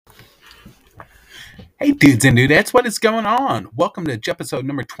Hey dudes and dudettes, what is going on? Welcome to Jepisode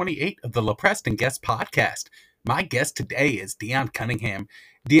number 28 of the LaPrest and Guest podcast. My guest today is Deon Cunningham.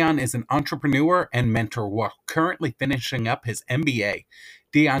 Deon is an entrepreneur and mentor while currently finishing up his MBA.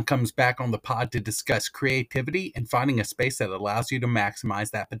 Deon comes back on the pod to discuss creativity and finding a space that allows you to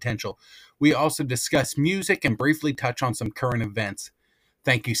maximize that potential. We also discuss music and briefly touch on some current events.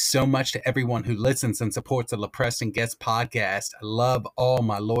 Thank you so much to everyone who listens and supports the LaPrest and Guest podcast. I love all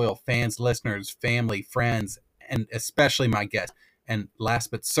my loyal fans, listeners, family, friends, and especially my guests. And last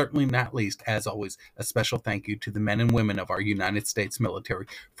but certainly not least, as always, a special thank you to the men and women of our United States military,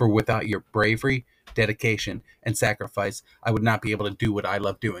 for without your bravery, dedication, and sacrifice, I would not be able to do what I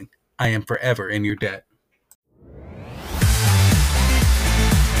love doing. I am forever in your debt.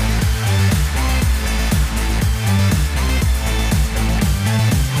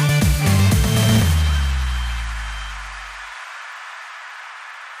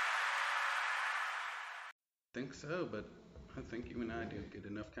 Think so, but I think you and I do get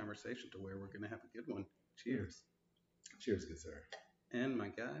enough conversation to where we're going to have a good one. Cheers. Cheers, good sir. And my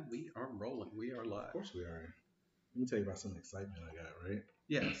guy, we are rolling. We are live. Of course we are. Let me tell you about some excitement I got, right?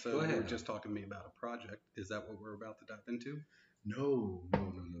 Yeah, so you were just talking to me about a project. Is that what we're about to dive into? No.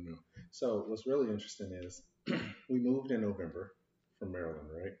 So what's really interesting is we moved in November from Maryland,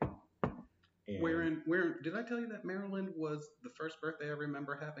 right? And where did I tell you that Maryland was the first birthday I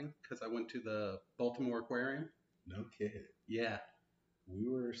remember having? Because I went to the Baltimore Aquarium. No kid. Yeah. We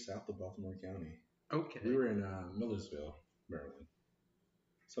were south of Baltimore County. Okay. We were in Millersville, Maryland.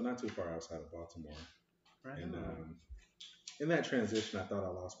 So not too far outside of Baltimore. Right. And in that transition, I thought I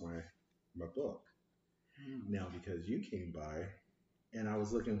lost my book. Now, because you came by and I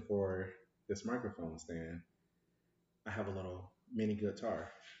was looking for this microphone stand, I have a little mini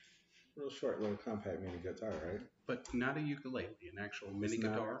guitar. Real short, little compact mini guitar, right? But not a ukulele, an actual mini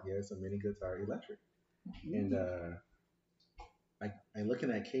guitar? Yeah, it's a mini guitar, electric. And I look in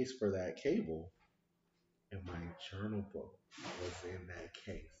that case for that cable, and my journal book was in that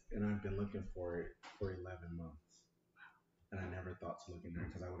case. And I've been looking for it for 11 months. And I never thought to look in there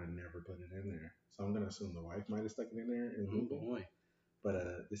because I would have never put it in there. So I'm going to assume the wife might have stuck it in there and moved it. Boy.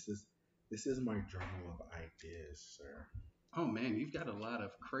 But this is my journal of ideas, sir. Oh man, you've got a lot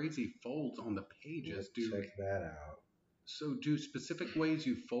of crazy folds on the pages, dude. Check that out. So do specific ways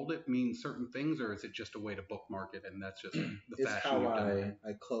you fold it mean certain things, or is it just a way to bookmark it and that's just the it's fashion? It's how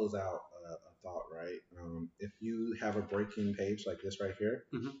I close out a thought, right? If you have a breaking page like this right here,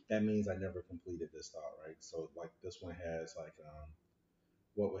 that means I never completed this thought, right? So like this one has like,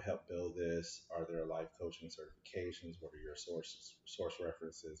 what would help build this? Are there life coaching certifications? What are your source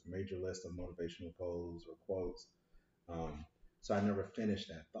references? Major list of motivational quotes or quotes. So I never finished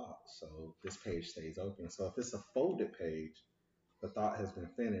that thought. So this page stays open. So if it's a folded page, the thought has been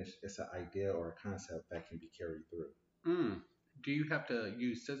finished. It's an idea or a concept that can be carried through. Do you have to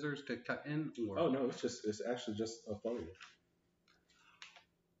use scissors to cut in? Or? Oh no, it's actually just a fold.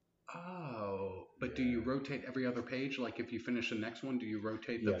 Oh, but do you rotate every other page? Like if you finish the next one, do you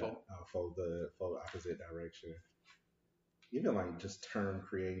rotate the fold? I'll fold opposite direction. Even like just term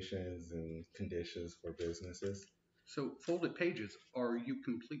creations and conditions for businesses. So folded pages, are you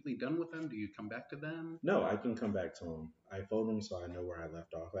completely done with them? Do you come back to them? No, I can come back to them. I fold them so I know where I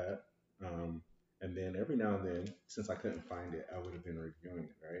left off at. And then every now and then, since I couldn't find it, I would have been reviewing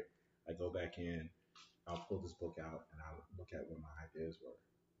it, right? I go back in, I'll pull this book out, and I'll look at what my ideas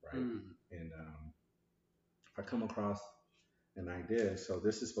were, right? And if I come across an idea, so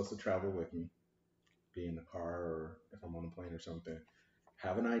this is supposed to travel with me, be in the car or if I'm on a plane or something,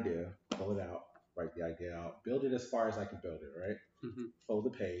 have an idea, pull it out, write the idea out, build it as far as I can build it, right? Fold the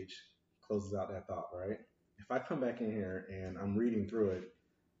page, closes out that thought, right? If I come back in here and I'm reading through it,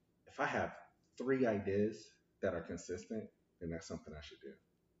 if I have 3 ideas that are consistent, then that's something I should do.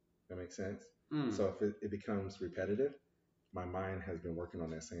 That makes sense? So if it becomes repetitive, my mind has been working on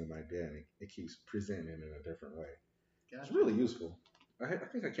that same idea and it keeps presenting it in a different way. Gotcha. It's really useful. I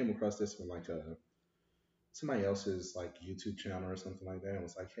think I came across this from like somebody else's like YouTube channel or something like that. And it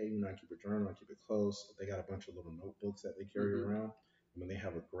was like, hey, I keep a journal, I keep it close. They got a bunch of little notebooks that they carry around. And when they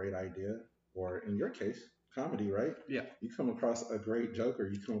have a great idea, or in your case, comedy, right? Yeah. You come across a great joke or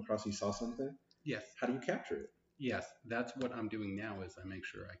you saw something. Yes. How do you capture it? Yes, that's what I'm doing now is I make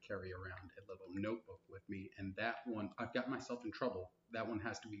sure I carry around a little notebook with me. And that one, I've got myself in trouble. That one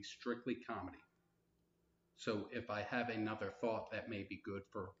has to be strictly comedy. So if I have another thought that may be good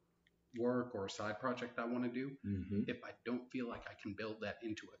for work or a side project I want to do, if I don't feel like I can build that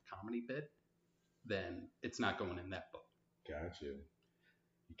into a comedy bit, then it's not going in that book. Gotcha.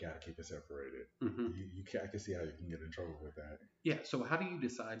 you got to keep it separated. Mm-hmm. I can see how you can get in trouble with that. Yeah. So how do you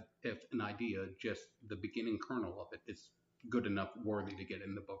decide if an idea, just the beginning kernel of it, is good enough, worthy to get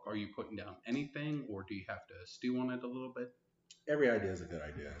in the book? Are you putting down anything, or do you have to stew on it a little bit? Every idea is a good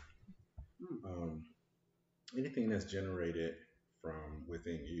idea. Hmm. Anything that's generated from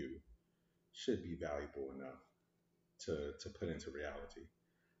within you should be valuable enough to put into reality,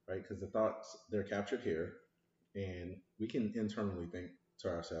 right? Because the thoughts, they're captured here, and we can internally think to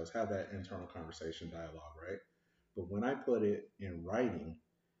ourselves, have that internal conversation dialogue, right? But when I put it in writing,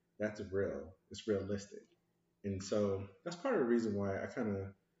 that's real. It's realistic. And so that's part of the reason why I kind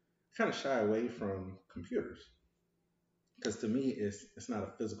of shy away from computers. Because to me, it's not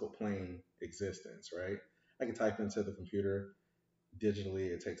a physical plane existence, right? I can type into the computer digitally,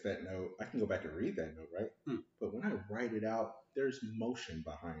 it takes that note. I can go back and read that note, right? Hmm. But when I write it out, there's motion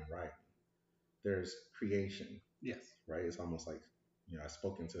behind writing. There's creation, Yes. right? It's almost like, I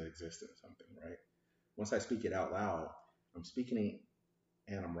spoke into existence something, right? Once I speak it out loud, I'm speaking it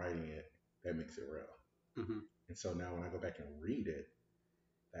and I'm writing it. That makes it real. Mm-hmm. And so now when I go back and read it,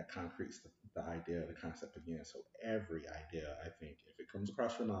 that concretes the idea, the concept again. So every idea, I think, if it comes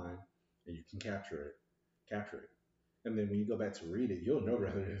across your mind and you can capture it, capture it. And then when you go back to read it, you'll know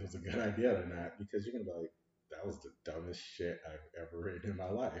whether it was a good idea or not, because you're gonna be like, that was the dumbest shit I've ever read in my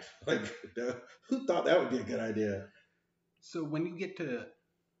life. Like, who thought that would be a good idea? So when you get to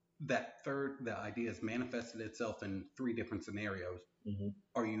that third, the idea has manifested itself in three different scenarios. Mm-hmm.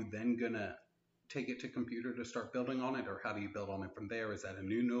 Are you then gonna take it to computer to start building on it, or how do you build on it from there? Is that a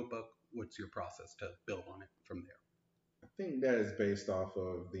new notebook? What's your process to build on it from there? I think that is based off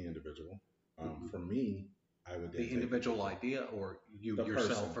of the individual. Mm-hmm. For me, I would then The individual idea, or you the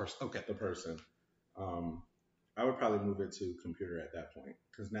yourself person, first? Okay. the person. I would probably move it to computer at that point,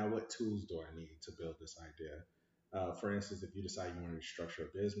 because now what tools do I need to build this idea? For instance, if you decide you wanted to structure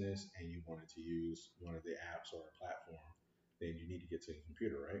a business and you wanted to use one of the apps or a platform, then you need to get to a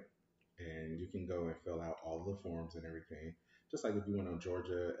computer, right? And you can go and fill out all the forms and everything. Just like if you went on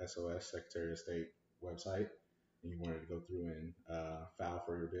Georgia SOS, Secretary of State website, and you wanted to go through and file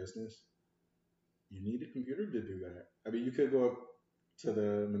for your business, you need a computer to do that. I mean, you could go up to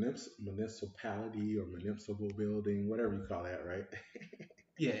the municipality or municipal building, whatever you call that, right?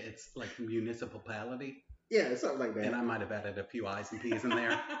 Yeah, it's like municipality. Yeah, something like that. And I might have added a few I's and P's in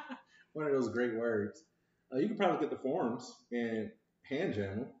there. One of those great words. You can probably get the forms and hand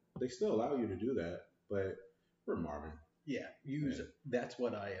jam them. They still allow you to do that, but we're Marvin. Yeah, that's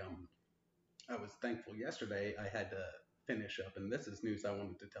what I was thankful yesterday. I had to finish up, and this is news I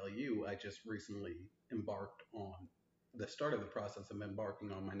wanted to tell you. I just recently embarked on the start of the process of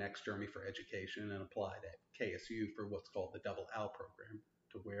embarking on my next journey for education, and applied at KSU for what's called the Double L program,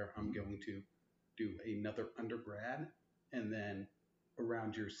 to where I'm going to do another undergrad, and then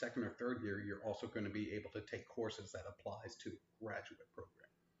around your second or third year, you're also going to be able to take courses that applies to graduate program.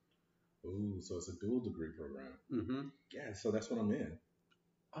 Ooh, so it's a dual degree program. Mm-hmm. Yeah, so that's what I'm in.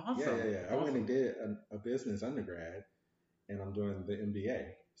 Awesome. Yeah. I Awesome. went and did a business undergrad, and I'm doing the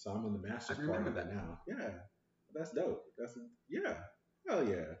MBA. So I'm in the master's part of it now. Yeah, that's dope. Hell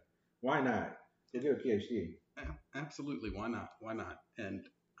yeah. Why not? Go get a PhD. Absolutely. Why not? Why not? And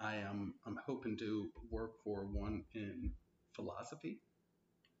I'm hoping to work for one in philosophy.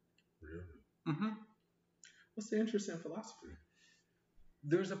 Really? Mm-hmm. What's the interest in philosophy?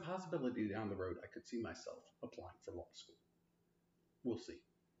 There's a possibility down the road I could see myself applying for law school. We'll see.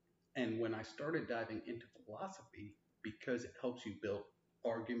 And when I started diving into philosophy, because it helps you build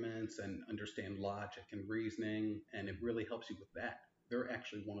arguments and understand logic and reasoning, and it really helps you with that, they're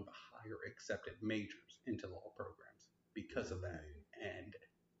actually one of the higher accepted majors into law programs because of that. And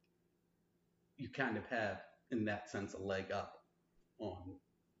you kind of have, in that sense, a leg up on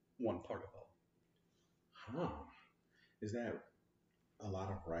one part of law. Huh. Is that a lot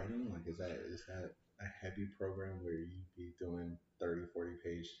of writing? Like, is that a heavy program where you'd be doing 30, 40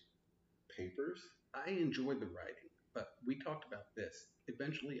 page papers? I enjoy the writing, but we talked about this.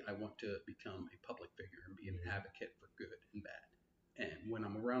 Eventually, I want to become a public figure and be an advocate for good and bad. And when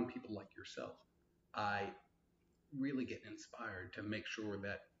I'm around people like yourself, I really get inspired to make sure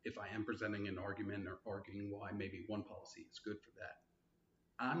that if I am presenting an argument or arguing why maybe one policy is good for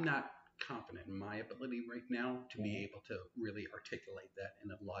that, I'm not confident in my ability right now to be able to really articulate that in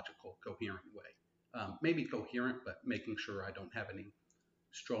a logical, coherent way. Maybe coherent, but making sure I don't have any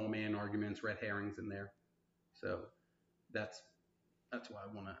straw man arguments, red herrings in there. So that's why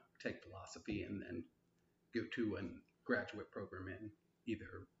I want to take philosophy and then go to a graduate program in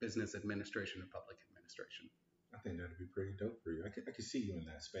either business administration or public administration. I think that'd be pretty dope for you. I could see you in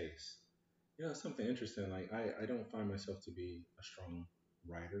that space. It's something interesting. Like I don't find myself to be a strong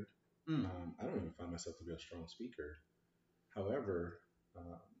writer. Mm. I don't even find myself to be a strong speaker. However,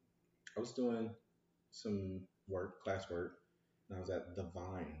 I was doing some work, class work, and I was at the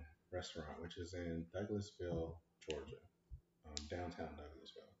Vine restaurant, which is in Douglasville, Georgia, downtown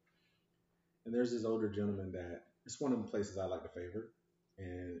Douglasville. And there's this older gentleman that it's one of the places I like to favor.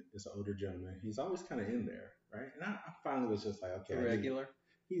 And it's an older gentleman. He's always kind of in there, right? And I finally was just like, okay, A regular?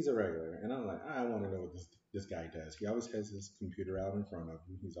 He's a regular. And I'm like, I want to know what this guy does. He always has his computer out in front of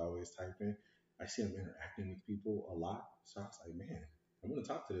him. He's always typing. I see him interacting with people a lot. So I was like, man, I want to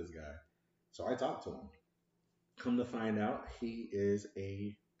talk to this guy. So I talked to him. Come to find out, he is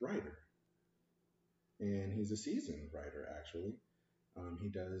a writer. And he's a seasoned writer, actually. He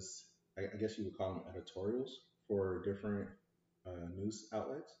does, I guess you would call them editorials for different news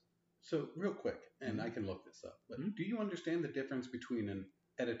outlets. So, real quick, and Mhm. I can look this up, but Mhm. do you understand the difference between an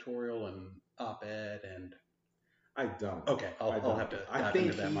editorial and op-ed and... I don't. Okay, I I'll don't. have to I dive think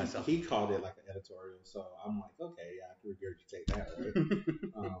into that myself. he called it like an editorial, so I'm like, okay, yeah, I can regurgitate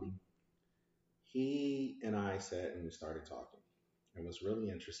that, right? He and I sat and we started talking. It was really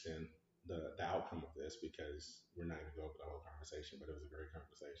interesting the outcome of this because we're not going to go over the whole conversation, but it was a great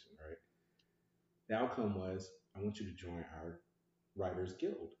conversation, right? The outcome was I want you to join our Writers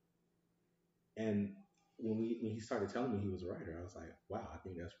Guild. And when he started telling me he was a writer, I was like, wow, I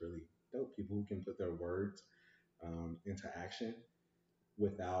think that's really dope. People who can put their words into action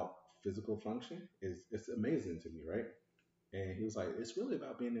without physical function is it's amazing to me, right? And he was like, it's really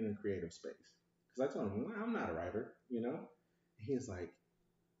about being in a creative space. Because I told him, well, I'm not a writer, you know. And he's like,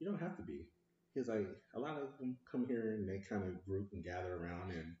 you don't have to be. He's like, a lot of them come here and they kind of group and gather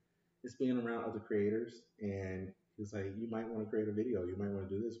around, and it's being around other creators. And he was like, you might want to create a video, you might want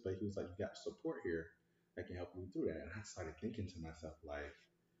to do this, but he was like, you got support here that can help you through that. And I started thinking to myself, like,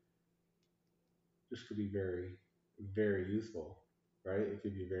 this could be very, very useful, right? It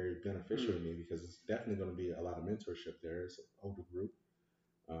could be very beneficial to me because it's definitely going to be a lot of mentorship there. It's an older group.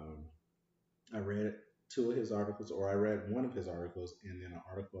 Um, I read two of his articles, or I read one of his articles, and then an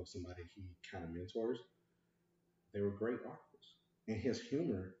article of somebody he kind of mentors. They were great articles. And his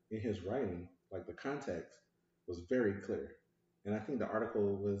humor in his writing, like the context, was very clear. And I think the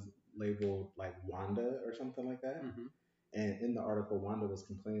article was labeled like Wanda or something like that. Mm-hmm. And in the article, Wanda was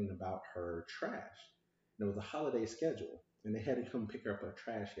complaining about her trash. And it was a holiday schedule, and they hadn't come pick up her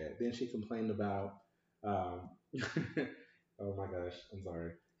trash yet. Then she complained about, oh my gosh, I'm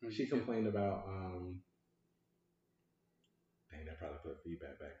sorry. She complained about, dang, that probably put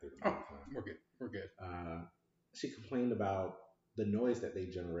feedback back through the mic. We're good. We're good. She complained about the noise that they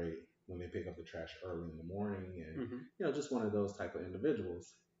generate when they pick up the trash early in the morning, and just one of those type of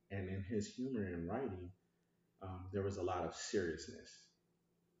individuals. And in his humor and writing, there was a lot of seriousness.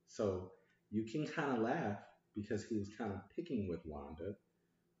 So you can kind of laugh because he was kind of picking with Wanda,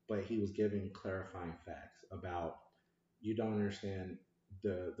 but he was giving clarifying facts about you don't understand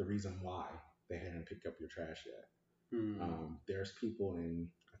the reason why they hadn't picked up your trash yet. There's people in,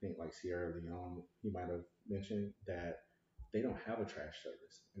 I think, like Sierra Leone, he might have mentioned that they don't have a trash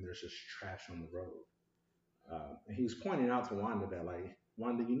service and there's just trash on the road. And he was pointing out to Wanda that, like,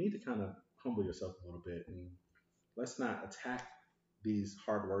 Wanda, you need to kind of humble yourself a little bit and let's not attack these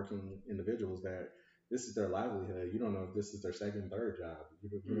hardworking individuals that this is their livelihood. You don't know if this is their second, third job.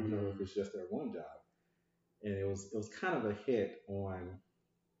 You don't know if it's just their one job. And it was kind of a hit on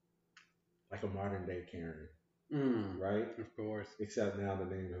like a modern day Karen. Right? Of course. Except now the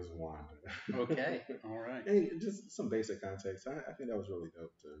name is Wanda. Okay. All right. And just some basic context. I think that was really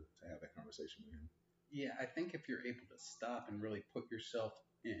dope to have that conversation with him. Yeah, I think if you're able to stop and really put yourself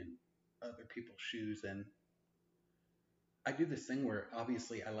in other people's shoes, and I do this thing where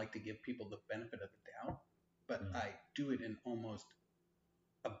obviously I like to give people the benefit of the doubt, but I do it in almost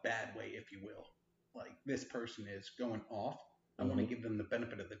a bad way, if you will. Like, this person is going off. I want to give them the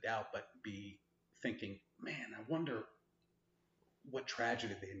benefit of the doubt, but be thinking, man, I wonder what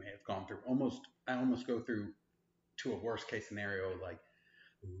tragedy they may have gone through. I almost go through to a worst case scenario, like,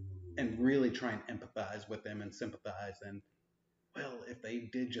 and really try and empathize with them and sympathize. And, well, if they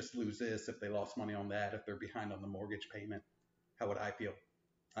did just lose this, if they lost money on that, if they're behind on the mortgage payment, how would I feel?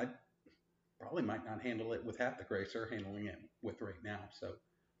 I probably might not handle it with half the grace they're handling it with right now. So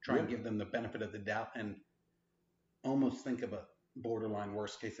try and give them the benefit of the doubt and almost think of a borderline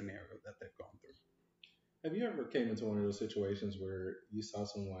worst case scenario that they've gone through. Have you ever came into one of those situations where you saw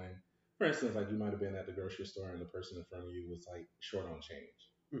someone, for instance, like you might have been at the grocery store and the person in front of you was like short on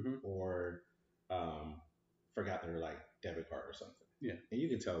change or forgot their like debit card or something. Yeah. And you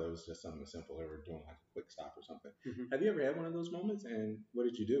could tell it was just something simple. They were doing like a quick stop or something. Have you ever had one of those moments, and what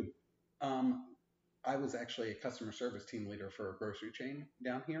did you do? I was actually a customer service team leader for a grocery chain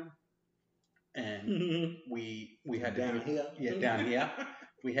down here, and we had to Down here? Yeah, down here.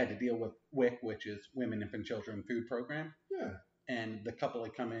 We had to deal with WIC, which is Women, Infant, Children Food Program, Yeah. and the couple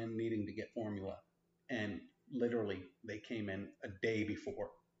had come in needing to get formula, and literally they came in a day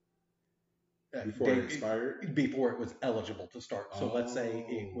before. Before it expired? Before it was eligible to start. So let's say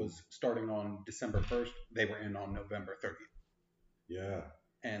it Oh. was starting on December 1st, they were in on November 30th. Yeah.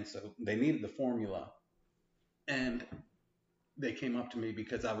 And so they needed the formula. And they came up to me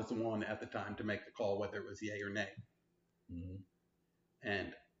because I was the one at the time to make the call whether it was yay or nay. Mm-hmm.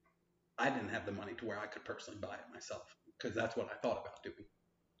 And I didn't have the money to where I could personally buy it myself because that's what I thought about doing.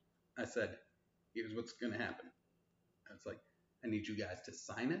 I said, here's what's going to happen. It's like, I need you guys to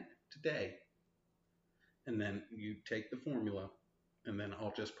sign it today. And then you take the formula, and then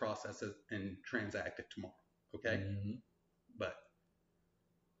I'll just process it and transact it tomorrow. Okay? Mm-hmm. But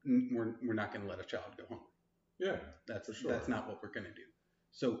we're not going to let a child go hungry. Yeah, that's for sure. That's not what we're going to do.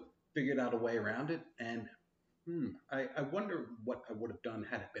 So figured out a way around it, and I wonder what I would have done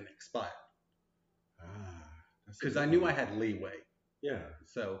had it been expired. Because I knew I had leeway. Yeah.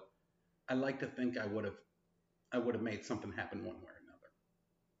 So I like to think I would have made something happen one way or another.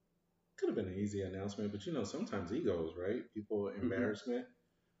 Could have been an easy announcement, but sometimes egos, right? People embarrassment.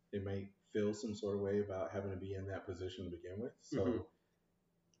 They may feel some sort of way about having to be in that position to begin with. So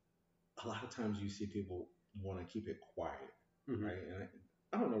a lot of times you see people want to keep it quiet, right? And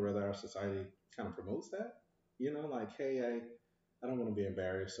I don't know whether our society kind of promotes that. Like, hey, I don't want to be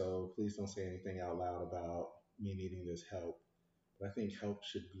embarrassed, so please don't say anything out loud about me needing this help. But I think help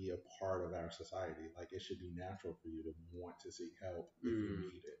should be a part of our society. Like, it should be natural for you to want to seek help if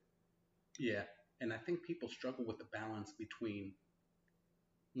you need it. Yeah, and I think people struggle with the balance between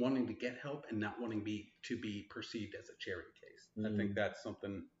wanting to get help and not wanting to be perceived as a charity case. I think that's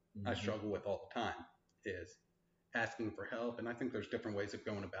something I struggle with all the time, is asking for help. And I think there's different ways of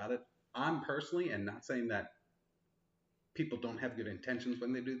going about it. I'm personally, and not saying that people don't have good intentions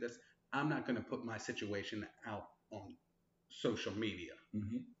when they do this, I'm not going to put my situation out on social media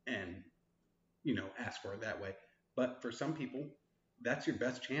and, ask for it that way. But for some people, that's your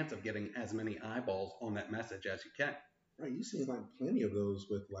best chance of getting as many eyeballs on that message as you can. Right. You see like plenty of those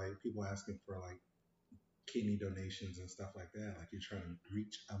with like people asking for like kidney donations and stuff like that. Like you're trying to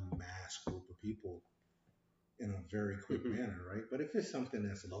reach a mass group of people in a very quick manner, right? But if it's something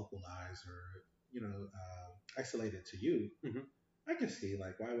that's localized or isolated to you, I can see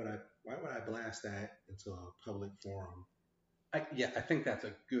like why would I blast that into a public forum? I think that's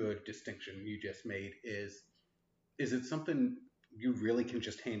a good distinction you just made. Is it something you really can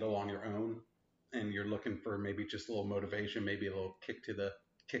just handle on your own, and you're looking for maybe just a little motivation, maybe a little kick to the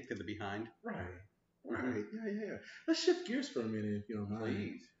behind? Right. Yeah. Let's shift gears for a minute, if you don't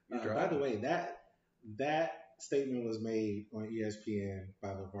mind. Please. By the way, that statement was made on ESPN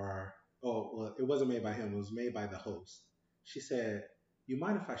by LeVar. Oh, well, it wasn't made by him. It was made by the host. She said, "You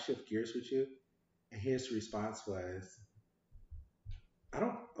mind if I shift gears with you?" And his response was,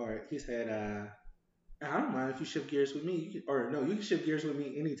 he said, "I don't mind if you shift gears with me. You can shift gears with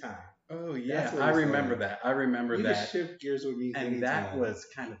me anytime." Oh, yeah. I remember that. You can shift gears with me anytime. And that was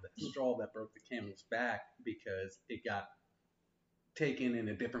kind of the straw that broke the camel's back, because it got taken in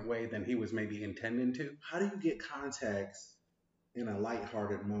a different way than he was maybe intending to. How do you get context in a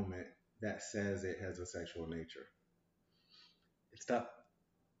lighthearted moment that says it has a sexual nature? It's tough.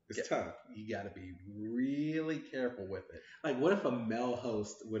 It's tough. You got to be really careful with it. Like, what if a male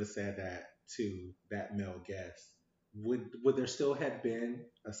host would have said that to that male guest? Would there still have been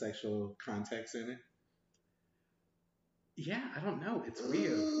a sexual context in it? Yeah, I don't know. It's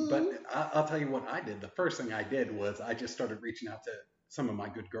weird. But I'll tell you what I did. The first thing I did was I just started reaching out to some of my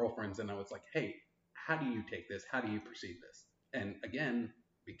good girlfriends, and I was like, hey, how do you take this? How do you perceive this? And again,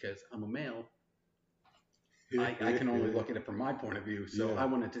 because I'm a male, I can only look at it from my point of view. So I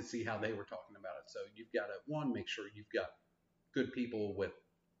wanted to see how they were talking about it. So you've got to, make sure you've got good people with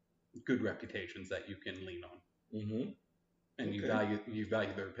good reputations that you can lean on. And you value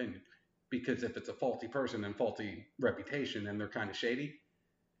their opinion. Because if it's a faulty person and faulty reputation and they're kind of shady,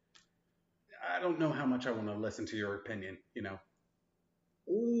 I don't know how much I want to listen to your opinion,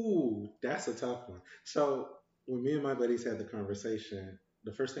 Ooh, that's a tough one. So when me and my buddies had the conversation,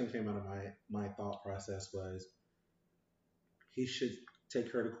 the first thing that came out of my thought process was he should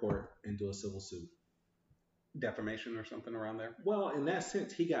take her to court and do a civil suit. Defamation or something around there? Well, in that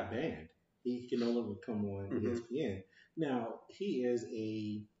sense, he got banned. He can no longer come on ESPN. Now, he is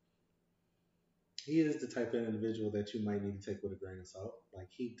the type of individual that you might need to take with a grain of salt. Like,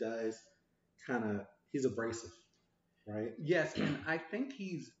 he does he's abrasive, right? Yes, and I think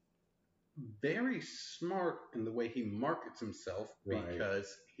he's very smart in the way he markets himself Right. because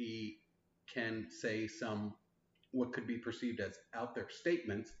he can say some what could be perceived as out there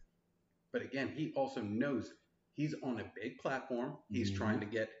statements. But again, he also knows he's on a big platform. He's trying to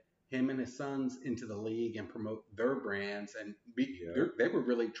get him and his sons into the league and promote their brands. And they were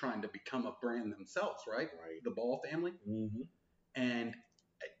really trying to become a brand themselves, right? Right. The Ball family. Mm-hmm. And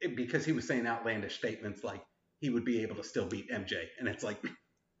because he was saying outlandish statements like he would be able to still beat MJ. And it's like,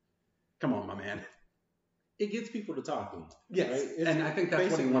 come on, my man. It gets people to talking. Yes. Right? And I think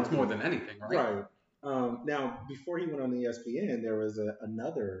that's what he wants more than anything, right? Right. Now, before he went on ESPN, there was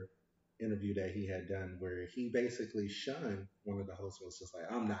another interview that he had done where he basically shunned one of the hosts, was just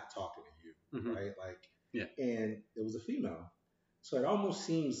like, I'm not talking to you, right? Like, yeah. And it was a female. So it almost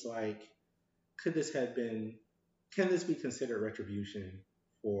seems like, can this be considered retribution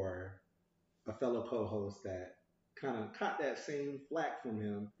for a fellow co-host that kind of caught that same flack from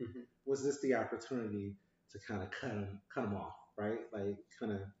him? Was this the opportunity to kind of cut him off, right? Like,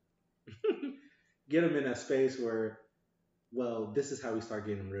 kind of get him in a space where, well, this is how we start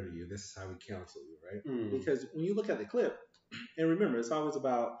getting rid of you. This is how we cancel you, right? Because when you look at the clip, and remember, it's always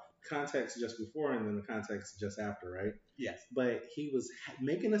about context just before and then the context just after, right? Yes. But he was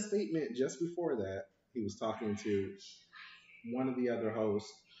making a statement just before that. He was talking to one of the other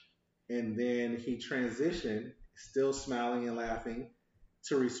hosts, and then he transitioned, still smiling and laughing,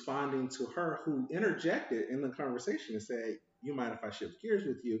 to responding to her, who interjected in the conversation and said, "You mind if I shift gears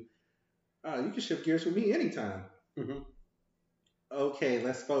with you? You can shift gears with me anytime." Okay,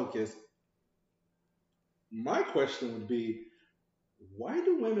 let's focus. My question would be, why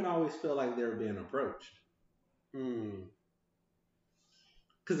do women always feel like they're being approached?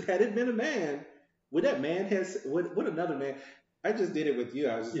 Because had it been a man, would another man? I just did it with you.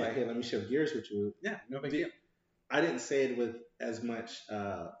 I was just like, hey, let me shift gears with you. Yeah, no big deal. I didn't say it with as much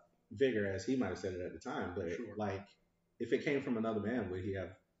vigor as he might have said it at the time, but like, if it came from another man, would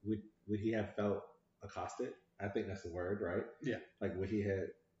he have felt accosted? I think that's the word, right? Yeah. Like, would he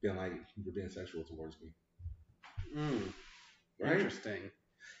have been like, you're being sexual towards me? Right? Interesting.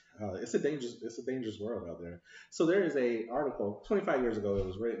 It's a dangerous world out there. So there is a article 25 years ago. It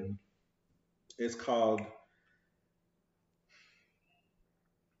was written. It's called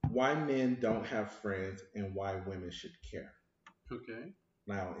 "Why Men Don't Have Friends and Why Women Should Care." Okay.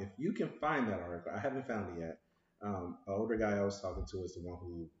 Now, if you can find that article, I haven't found it yet. An older guy I was talking to is the one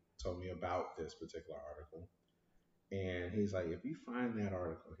who told me about this particular article. And he's like, if you find that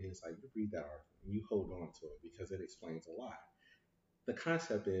article, he's like, you read that article and you hold on to it because it explains a lot. The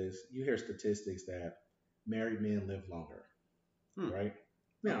concept is, you hear statistics that married men live longer, right?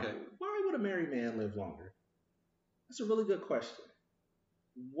 Now, why would a married man live longer? That's a really good question.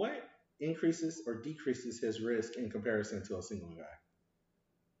 What increases or decreases his risk in comparison to a single guy?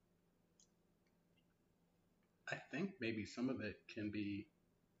 I think maybe some of it can be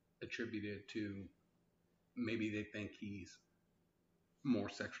attributed to maybe they think he's more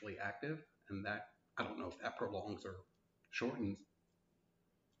sexually active, and that, I don't know if that prolongs or shortens.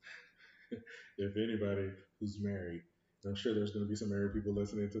 If anybody who's married, I'm sure there's going to be some married people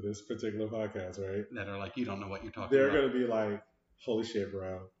listening to this particular podcast, right? That are like, you don't know what you're talking They're about. going to be like, holy shit,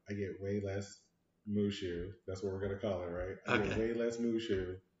 bro, I get way less mushu. That's what we're going to call it, right? I get way less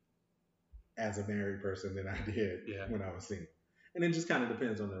mushu as a married person than I did when I was single. And it just kind of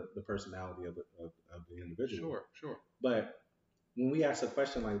depends on the personality of the individual. Sure. But when we ask a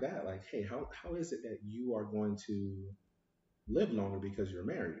question like that, like, hey, how is it that you are going to live longer because you're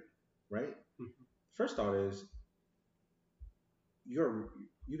married, right? First thought is you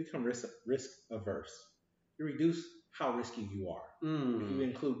become risk averse. You reduce how risky you are. If you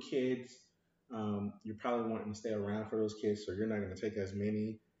include kids, you're probably wanting to stay around for those kids, so you're not going to take as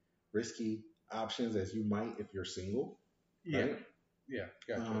many risky options as you might if you're single. Right? Yeah,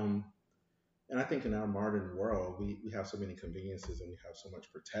 gotcha. And I think in our modern world, we have so many conveniences and we have so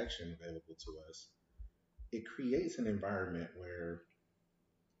much protection available to us. It creates an environment where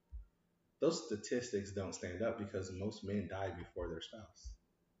those statistics don't stand up because most men die before their spouse.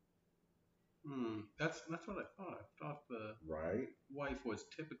 That's what I thought. I thought the wife was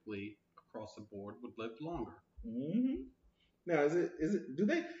typically across the board would live longer. Now, is it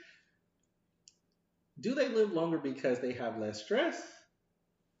do they live longer because they have less stress,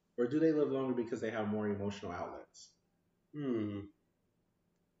 or do they live longer because they have more emotional outlets? Could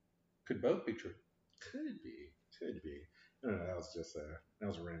both be true. Could be. I don't know, that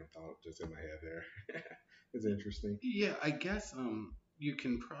was a random thought just in my head there. It's interesting. Yeah, I guess you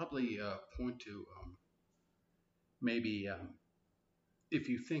can probably point to maybe if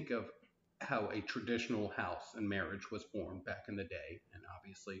you think of how a traditional house and marriage was formed back in the day, and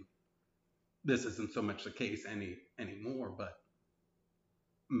obviously this isn't so much the case anymore, but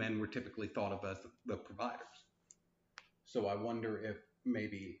men were typically thought of as the providers. So I wonder if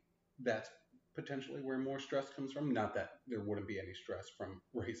maybe that's potentially where more stress comes from. Not that there wouldn't be any stress from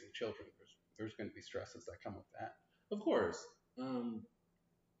raising children. There's going to be stresses that come with that. Of course.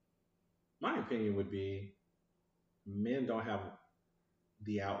 My opinion would be men don't have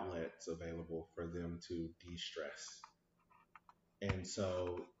the outlets available for them to de-stress. And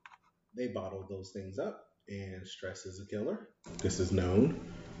so they bottle those things up. And stress is a killer. This is known.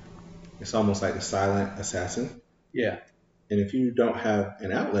 It's almost like the silent assassin. Yeah. And if you don't have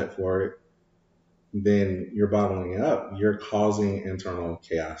an outlet for it, then you're bottling it up. You're causing internal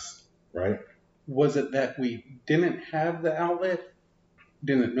chaos, right? Was it that we didn't have the outlet?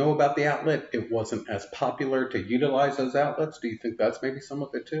 Didn't know about the outlet? It wasn't as popular to utilize those outlets? Do you think that's maybe some of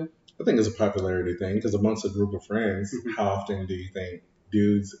it too? I think it's a popularity thing because amongst a group of friends, how often do you think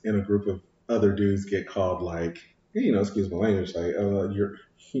dudes in a group of other dudes get called like, excuse my language, like, you're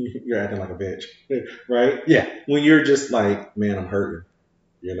acting like a bitch, right? Yeah. When you're just like, man, I'm hurting,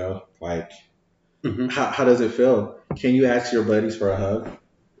 like, how does it feel? Can you ask your buddies for a hug?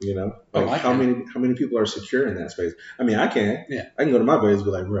 How many people are secure in that space? I mean, I can. Yeah. I can go to my buddies and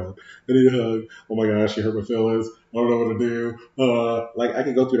be like, bro, I need a hug. Oh my gosh, you hurt my feelings. I don't know what to do. Like I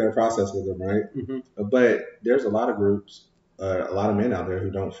can go through that process with them, right? But there's a lot of groups, a lot of men out there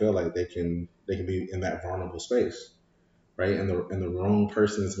who don't feel like they can be in that vulnerable space, right? And the wrong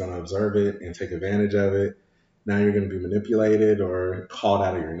person is going to observe it and take advantage of it. Now you're going to be manipulated or called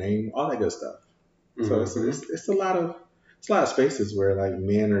out of your name, all that good stuff. So it's a lot of spaces where like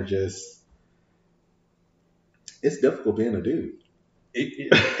men are just, it's difficult being a dude.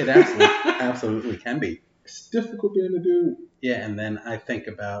 It absolutely can be. It's difficult being a dude. Yeah, and then I think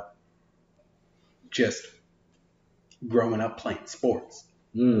about just growing up playing sports.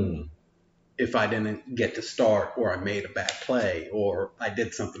 If I didn't get to start, or I made a bad play, or I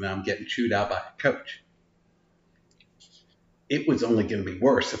did something and I'm getting chewed out by a coach, it was only going to be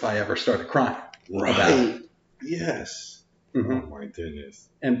worse if I ever started crying. Right. Yes. Oh my goodness.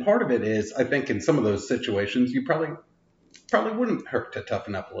 And part of it is, I think in some of those situations, you probably wouldn't hurt to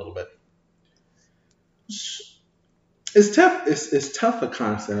toughen up a little bit. It's tough. It's tough a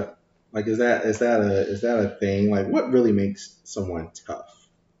concept. Like, is that a thing? Like, what really makes someone tough?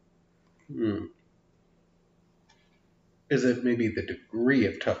 Is it maybe the degree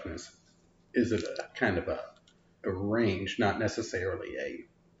of toughness? Is it a kind of a range, not necessarily a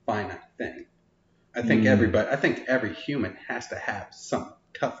finite thing? I think every human has to have some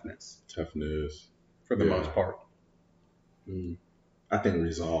toughness. Toughness. For the most part. I think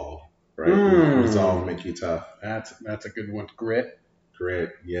resolve, right? Resolve make you tough. That's a good one. Grit,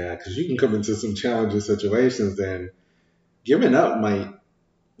 yeah, because you can come into some challenging situations, and giving up might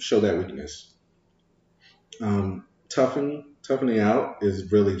show that weakness. Toughening out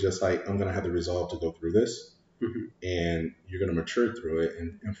is really just like, I'm going to have the resolve to go through this. And you're going to mature through it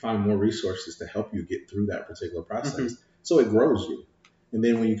and find more resources to help you get through that particular process. So it grows you. And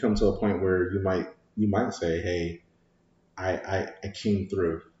then when you come to a point where you might say, hey, I came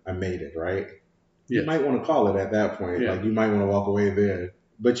through, I made it, right? Yes. You might want to call it at that point. Yeah. Like you might want to walk away there,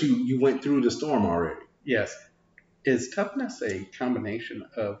 but you went through the storm already. Yes. Is toughness a combination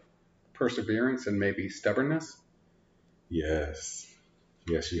of perseverance and maybe stubbornness? Yes,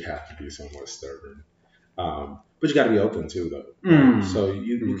 you have to be somewhat stubborn. But you got to be open too, though. So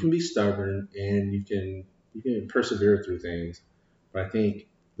you can be stubborn and you can persevere through things. But I think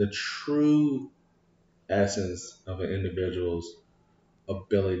the true essence of an individual's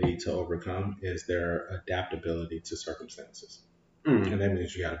ability to overcome is their adaptability to circumstances. And that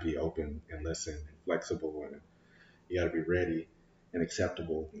means you got to be open and listen and flexible, and you got to be ready and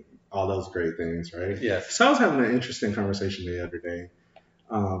acceptable, and all those great things, right? Yeah. So I was having an interesting conversation the other day.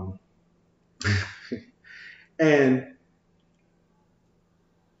 And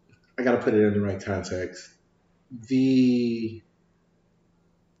I got to put it in the right context. The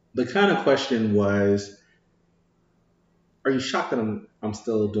kind of question was, are you shocked that I'm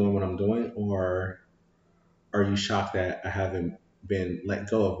still doing what I'm doing, or are you shocked that I haven't been let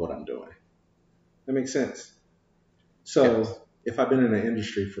go of what I'm doing? That makes sense. So if I've been in an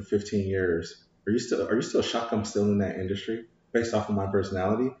industry for 15 years, are you still shocked I'm still in that industry based off of my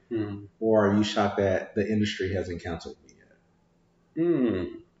personality? Or are you shocked that the industry hasn't counseled me yet?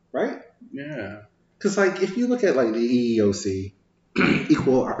 Right? Yeah. Because like if you look at like the EEOC,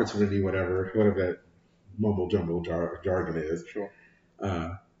 equal opportunity, whatever that mumble jumble jargon is, sure.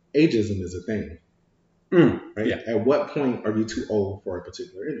 Ageism is a thing. Right? Yeah. At what point are you too old for a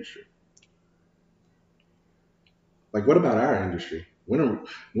particular industry? Like, what about our industry? When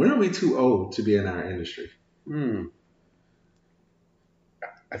are we too old to be in our industry? Hmm.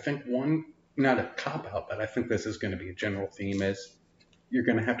 I think one, not a cop out, but I think this is going to be a general theme is you're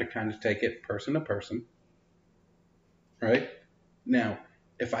going to have to kind of take it person to person, right? Now,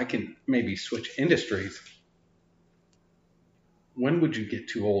 if I can maybe switch industries, when would you get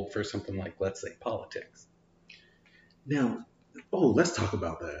too old for something like, let's say, politics? Now, let's talk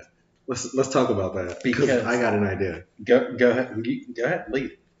about that. Let's talk about that because Because I got an idea. go ahead,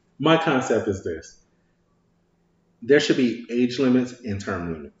 lead. My concept is this: there should be age limits and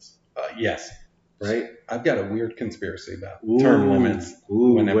term limits, Yes, right? I've got a weird conspiracy about Ooh, term limits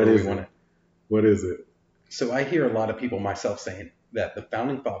whenever what we is want it? to. What is it? So I hear a lot of people, myself, saying that the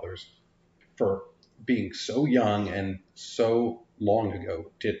founding fathers, for being so young and so long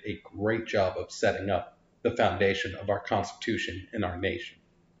ago, did a great job of setting up the foundation of our Constitution and our nation.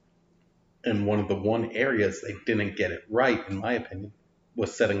 And one of the one areas they didn't get it right, in my opinion,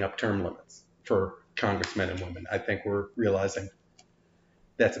 was setting up term limits for congressmen and women. I think we're realizing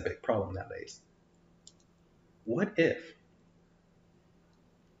that's a big problem nowadays. What if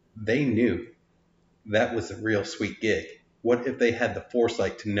they knew that was a real sweet gig? What if they had the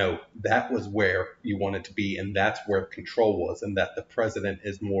foresight to know that was where you wanted to be and that's where control was, and that the president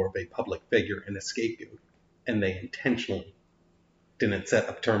is more of a public figure and a scapegoat, and they intentionally didn't set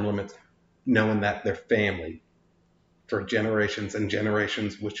up term limits, knowing that their family for generations and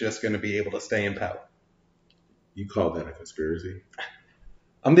generations was just going to be able to stay in power? You call that a conspiracy?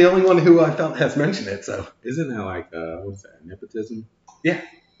 I'm the only one who I felt has mentioned it, so Isn't that like what's that? Nepotism, yeah.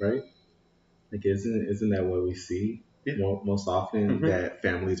 right? Like, isn't that what we see Yeah. most often? Mhm. That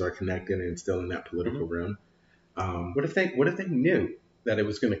families are connected and still in that political Mhm. realm. What if they knew that it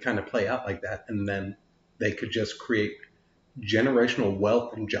was going to kind of play out like that, and then they could just create generational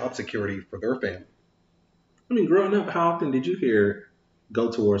wealth and job security for their family? I mean, growing up, how often did you hear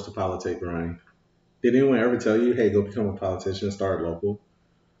 "go towards the politic grind"? Did anyone ever tell you, "Hey, go become a politician, start local"?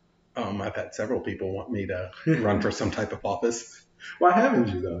 I've had several people want me to run for some type of office. Why haven't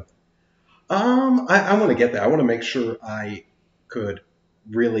you though? I want to get there. I want to make sure I could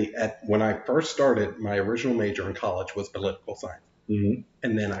really, when I first started, my original major in college was political science. Mm-hmm.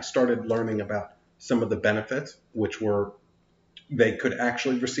 And then I started learning about some of the benefits, which were they could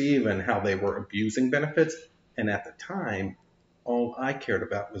actually receive and how they were abusing benefits. And at the time, all I cared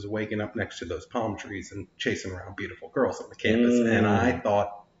about was waking up next to those palm trees and chasing around beautiful girls on the campus. And I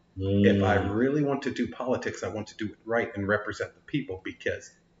thought, if I really want to do politics, I want to do it right and represent the people. Because,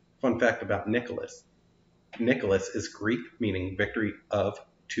 fun fact about Nicholas, Nicholas is Greek, meaning victory of,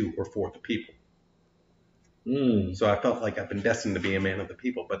 to, or for the people. Mm. So I felt like I've been destined to be a man of the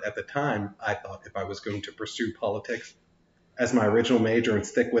people. But at the time, I thought if I was going to pursue politics as my original major and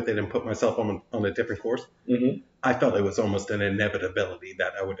stick with it and put myself on a different course, Mm-hmm. I felt it was almost an inevitability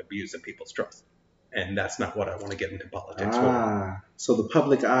that I would abuse the people's trust. And that's not what I want to get into politics for. So the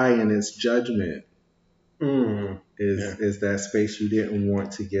public eye and its judgment Yeah. is that space you didn't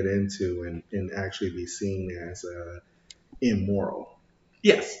want to get into and actually be seen as immoral.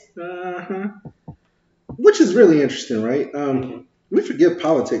 Yes. Uh-huh. Which is really interesting, right? Mhm. We forgive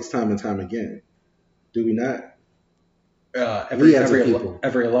politics time and time again, do we not? Every We as a people,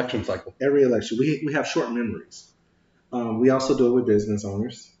 every election cycle. every election, we have short memories. We also do it with business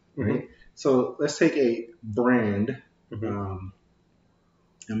owners, right? Mhm. So let's take a brand, Mhm.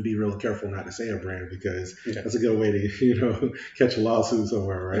 and be real careful not to say a brand because Yeah. that's a good way to catch a lawsuit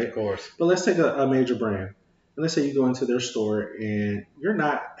somewhere, right? Of course. But let's take a major brand. And let's say you go into their store and you're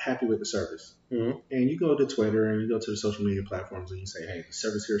not happy with the service. Mhm. And you go to Twitter and you go to the social media platforms and you say, hey, the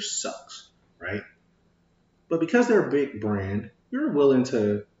service here sucks, right? But because they're a big brand, you're willing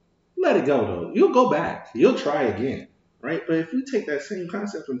to let it go though. You'll go back. You'll try again, right? But if you take that same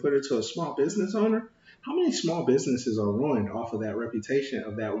concept and put it to a small business owner, how many small businesses are ruined off of that reputation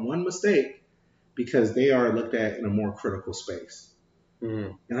of that one mistake because they are looked at in a more critical space?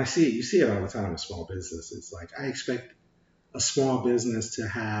 Mhm. And I see it. You see it all the time in small businesses. Like I expect a small business to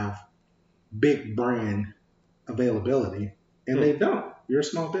have big brand availability, and they don't. You're a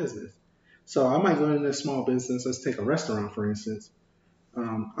small business. So I might go into a small business. Let's take a restaurant, for instance.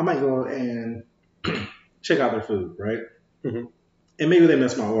 I might go and check out their food, right? Mhm. And maybe they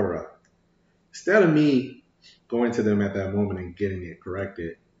mess my order up. Instead of me going to them at that moment and getting it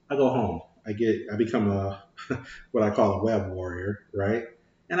corrected, I go home. I become a what I call a web warrior, right?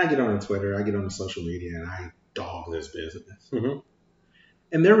 And I get on Twitter, I get on the social media, and I dog this business. Mhm.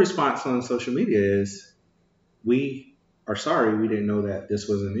 And their response on social media is, "We are sorry, we didn't know that this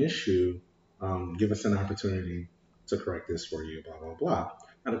was an issue. Give us an opportunity to correct this for you." Blah blah blah.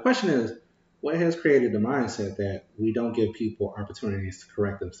 Now the question is, what has created the mindset that we don't give people opportunities to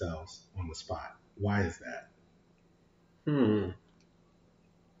correct themselves on the spot? Why is that? Hmm.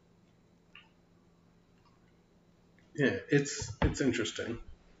 Yeah, it's interesting.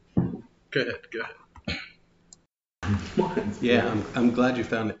 Go ahead. Go ahead. Yeah, I'm glad you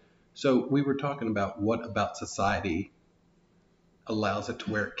found it. So we were talking about what about society allows it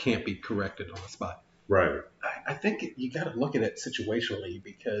to where it can't be corrected on the spot. Right. I think you got to look at it situationally,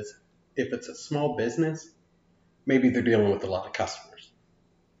 because if it's a small business, maybe they're dealing with a lot of customers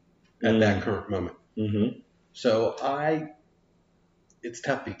at that current moment. Mm-hmm. So it's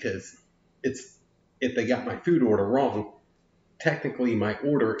tough, because it's if they got my food order wrong, technically my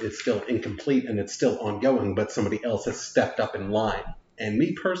order is still incomplete and it's still ongoing, but somebody else has stepped up in line. And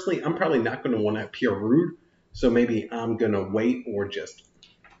me personally, I'm probably not going to want to appear rude, so maybe I'm going to wait, or just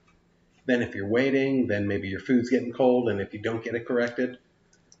then if you're waiting, then maybe your food's getting cold, and if you don't get it corrected,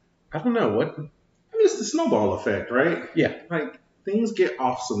 I don't know what. I mean, it's the snowball effect, right? Yeah. Like, things get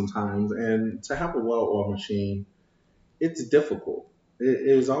off sometimes, and to have a well-oiled machine, it's difficult. It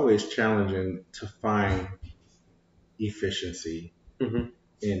is always challenging to find efficiency Mm-hmm.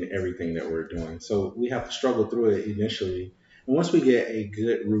 in everything that we're doing. So we have to struggle through it initially. And once we get a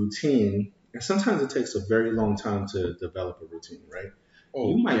good routine, and sometimes it takes a very long time to develop a routine, right? Oh,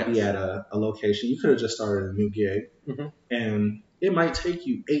 You might be yes. at a location, you could have just started a new gig, Mm-hmm. and it might take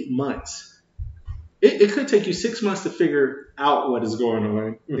you 8 months. It could take you 6 months to figure out what is going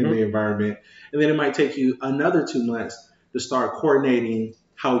on in the environment. And then it might take you another 2 months to start coordinating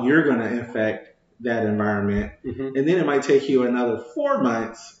how you're going to affect that environment. Mm-hmm. And then it might take you another 4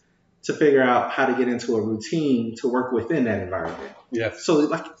 months to figure out how to get into a routine to work within that environment. Yes. So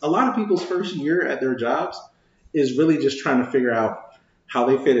like a lot of people's first year at their jobs is really just trying to figure out how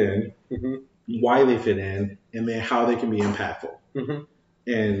they fit in, why they fit in, and then how they can be impactful. Mm-hmm.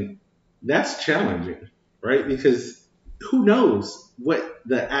 And that's challenging, right? Because who knows what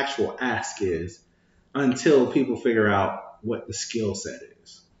the actual ask is until people figure out what the skill set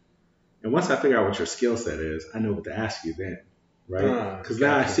is. And once I figure out what your skill set is, I know what to ask you then, right? Because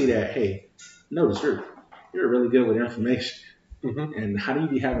now I see that, hey, notice you're really good with information. Mm-hmm. And how do you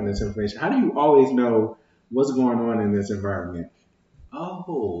be having this information? How do you always know what's going on in this environment?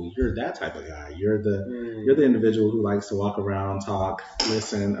 Oh, you're that type of guy. You're the individual who likes to walk around, talk,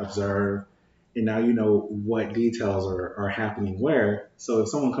 listen, observe, and now you know what details are happening where. So if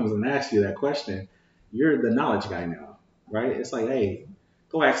someone comes and asks you that question, you're the knowledge guy now, right? It's like, hey,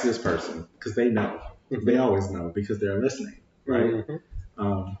 go ask this person because they know. Mm-hmm. They always know because they're listening, right?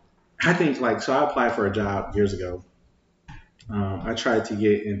 Mm-hmm. I think so I applied for a job years ago. I tried to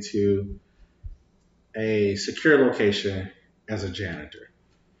get into a secure location as a janitor.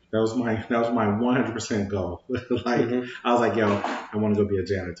 That was my 100% goal. I was like, yo, I want to go be a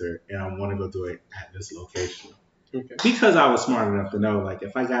janitor, and I want to go do it at this location. Okay. Because I was smart enough to know, like,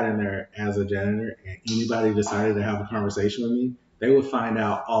 if I got in there as a janitor and anybody decided to have a conversation with me, they would find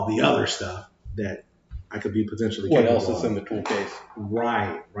out all the other stuff that I could be potentially What capable else is of. in the tool case?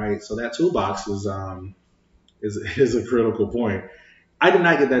 Right. So that toolbox is a critical point. I did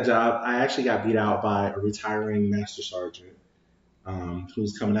not get that job. I actually got beat out by a retiring master sergeant who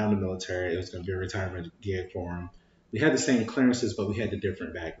was coming out of the military. It was going to be a retirement gig for him. We had the same clearances, but we had the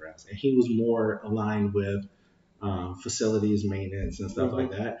different backgrounds. And he was more aligned with facilities maintenance and stuff like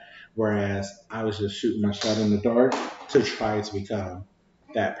that, whereas I was just shooting my shot in the dark to try to become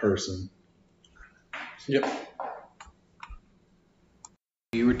that person. Yep.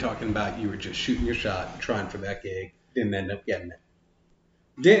 You were talking about you were just shooting your shot, trying for that gig, didn't end up getting it.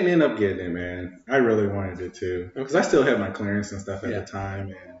 Didn't end up getting it, man. I really wanted it too, because I still had my clearance and stuff at the time,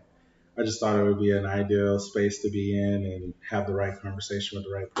 and I just thought it would be an ideal space to be in and have the right conversation with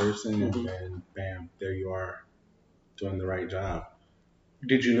the right person, and then bam, there you are, doing the right job.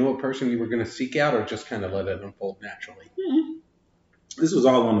 Did you know a person you were going to seek out, or just kind of let it unfold naturally? This was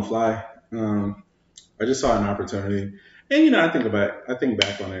all on the fly. I just saw an opportunity, and I think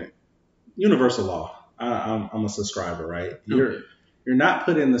back on it. Universal law. I'm a subscriber, right? You're not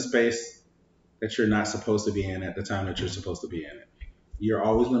put in the space that you're not supposed to be in at the time that you're supposed to be in it. You're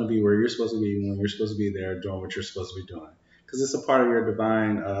always going to be where you're supposed to be when you're supposed to be there doing what you're supposed to be doing, because it's a part of your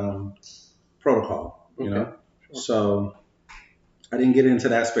divine protocol, Sure. So I didn't get into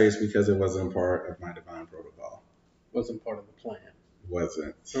that space because it wasn't part of my divine protocol. Wasn't part of the plan.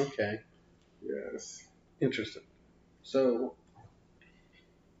 Wasn't. Okay. Yes. Interesting. So,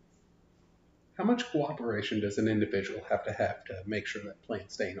 how much cooperation does an individual have to make sure that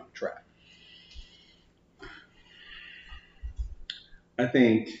plan's staying on track? I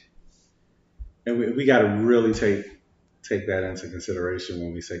think, and we got to really take take that into consideration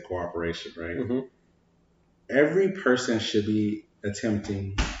when we say cooperation, right? Mm-hmm. Every person should be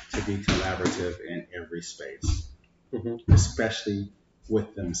attempting to be collaborative in every space, Mm-hmm. especially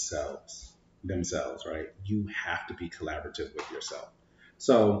with themselves. Right? You have to be collaborative with yourself.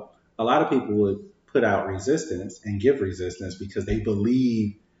 So a lot of people would put out resistance and give resistance because they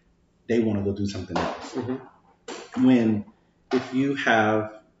believe they want to go do something else. Mm-hmm. When if you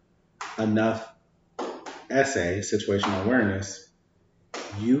have enough situational awareness,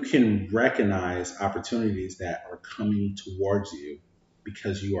 you can recognize opportunities that are coming towards you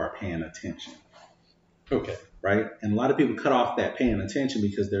because you are paying attention. Okay. Right? And a lot of people cut off that paying attention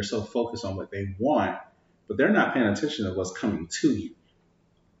because they're so focused on what they want, but they're not paying attention to what's coming to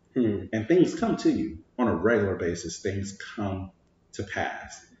you. And things come to you on a regular basis. Things come to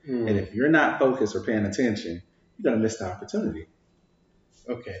pass. And if you're not focused or paying attention, you're going to miss the opportunity.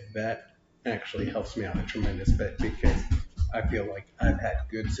 Okay, that actually helps me out a tremendous bit because I feel like I've had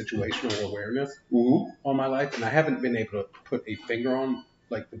good situational awareness all my life, and I haven't been able to put a finger on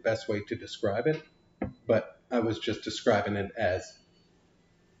like the best way to describe it, but I was just describing it as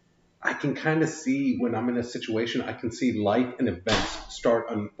I can kind of see when I'm in a situation, I can see life and events start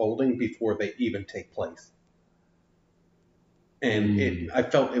unfolding before they even take place. And I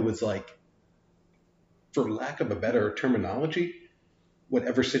felt it was like, for lack of a better terminology,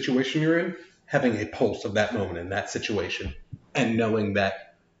 whatever situation you're in, having a pulse of that moment in that situation and knowing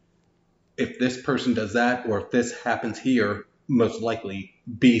that if this person does that or if this happens here, most likely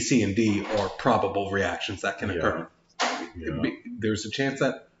B, C, and D are probable reactions that can occur. Yeah. There's a chance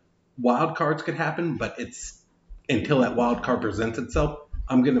that wild cards could happen, but it's until that wild card presents itself,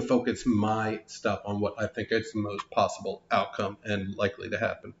 I'm going to focus my stuff on what I think is the most possible outcome and likely to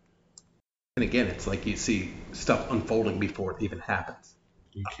happen. And again, it's like you see stuff unfolding before it even happens.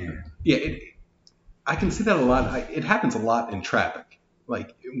 You can. Yeah, I can see that a lot. It happens a lot in traffic.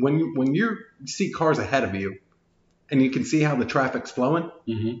 Like when you see cars ahead of you and you can see how the traffic's flowing,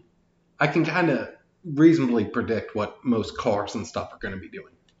 I can kind of reasonably predict what most cars and stuff are going to be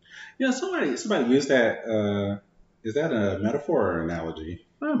doing. Yeah, somebody used that. Is that a metaphor or analogy?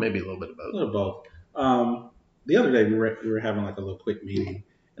 Well, maybe a little bit of both. A little both. The other day we were having like a little quick meeting,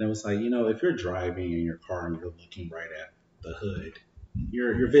 and it was like, if you're driving in your car and you're looking right at the hood,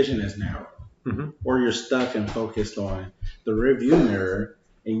 your vision is narrow, or you're stuck and focused on the rear view mirror,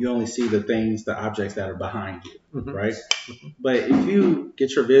 and you only see the objects that are behind you, right? But if you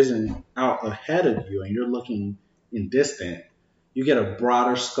get your vision out ahead of you and you're looking in distant, you get a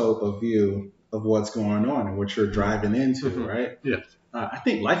broader scope of view of what's going on and what you're driving into, right? Yes. I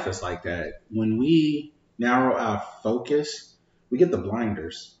think life is like that. When we narrow our focus, we get the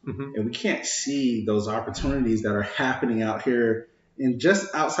blinders, and we can't see those opportunities that are happening out here and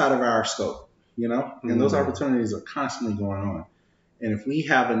just outside of our scope, and those opportunities are constantly going on. And if we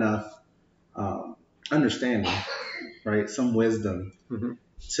have enough understanding, right, some wisdom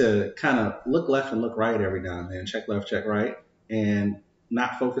to kind of look left and look right every now and then, check left, check right, and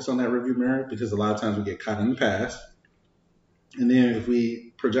not focus on that rearview mirror, because a lot of times we get caught in the past. And then if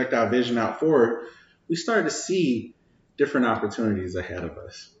we project our vision out forward, we start to see different opportunities ahead of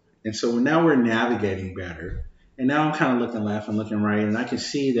us. And so now we're navigating better. And now I'm kind of looking left and looking right, and I can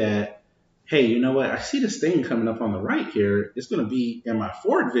see that, hey, you know what? I see this thing coming up on the right here. It's going to be in my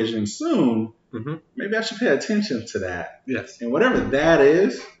forward vision soon. Maybe I should pay attention to that. Yes. And whatever that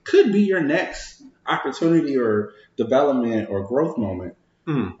is could be your next opportunity or development or growth moment.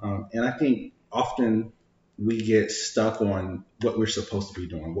 And I think often we get stuck on what we're supposed to be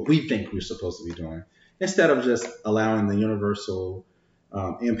doing, what we think we're supposed to be doing, instead of just allowing the universal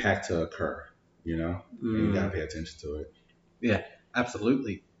impact to occur, And you got to pay attention to it. Yeah,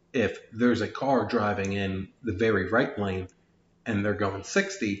 absolutely. If there's a car driving in the very right lane and they're going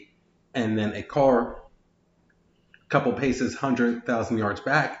 60, and then a car a couple paces, 100,000 yards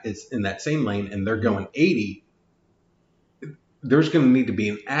back is in that same lane and they're going 80, there's going to need to be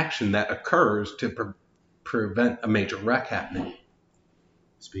an action that occurs to prevent a major wreck happening.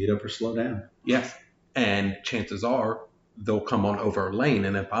 Speed up or slow down. Yes. And chances are they'll come on over a lane.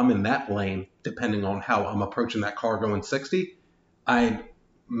 And if I'm in that lane, depending on how I'm approaching that car going 60, I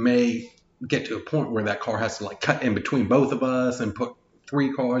may get to a point where that car has to cut in between both of us and put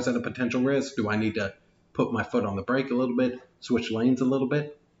 3 cars at a potential risk. Do I need to put my foot on the brake a little bit, switch lanes a little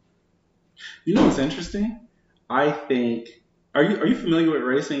bit? You know what's interesting? I think, are you familiar with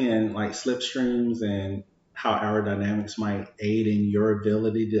racing and slipstreams and how aerodynamics might aid in your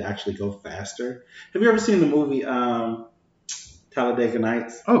ability to actually go faster? Have you ever seen the movie Talladega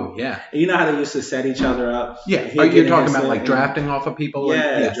Nights? Oh, yeah. And you know how they used to set each other up? Yeah. Are you talking about drafting off of people?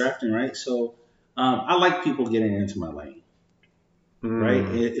 Yeah, drafting, right? So I like people getting into my lane, right?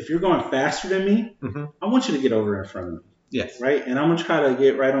 If you're going faster than me, I want you to get over in front of me. Yes. Right? And I'm going to try to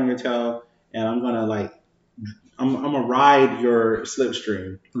get right on your tail, and I'm going to I'm going to ride your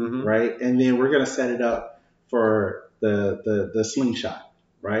slipstream, right? And then we're going to set it up for the slingshot,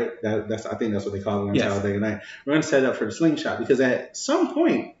 right? I think that's what they call it on Talladega Night. We're going to set it up for the slingshot because at some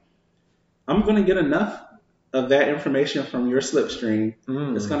point, I'm going to get enough of that information from your slipstream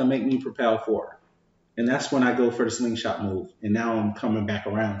that's going to make me propel forward. And that's when I go for the slingshot move. And now I'm coming back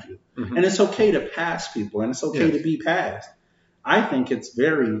around you. And it's okay to pass people, and it's okay to be passed. I think it's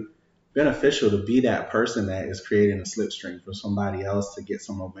very beneficial to be that person that is creating a slipstream for somebody else to get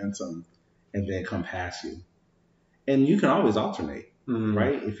some momentum and then come past you. And you can always alternate,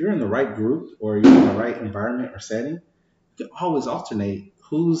 right? If you're in the right group or you're in the right environment or setting, you can always alternate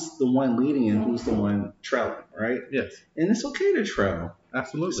who's the one leading and who's the one trailing, right? Yes. And it's okay to trail.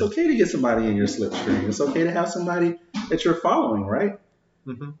 Absolutely. It's okay to get somebody in your slipstream. It's okay to have somebody that you're following, right?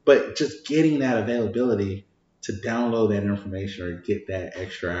 But just getting that availability to download that information or get that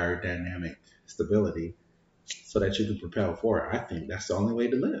extra aerodynamic stability so that you can propel forward, I think that's the only way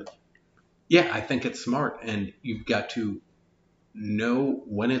to live. Yeah, I think it's smart, and you've got to know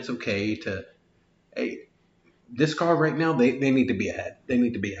when it's okay to, hey, this car right now, they need to be ahead. They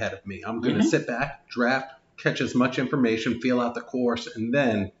need to be ahead of me. I'm going to sit back, draft, catch as much information, feel out the course, and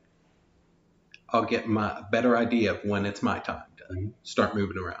then I'll get my better idea of when it's my time to start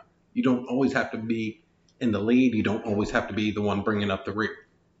moving around. You don't always have to be in the lead. You don't always have to be the one bringing up the rear.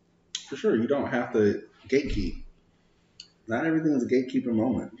 For sure, you don't have to gatekeep. Not everything is a gatekeeper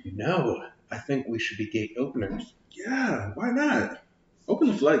moment. No, I think we should be gate openers. Yeah, why not? Open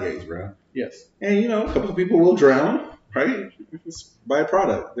the floodgates, bro. Yes. And, a couple of people will drown, right? It's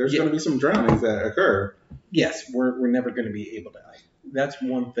byproduct. There's going to be some drownings that occur. Yes, we're never going to be able to. That's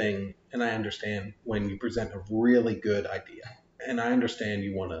one thing, and I understand when you present a really good idea. And I understand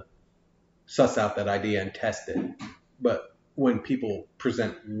you want to suss out that idea and test it. But when people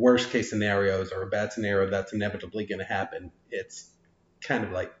present worst case scenarios or a bad scenario that's inevitably going to happen, it's kind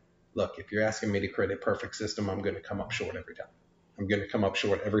of like, look, if you're asking me to create a perfect system, I'm going to come up short every time. I'm going to come up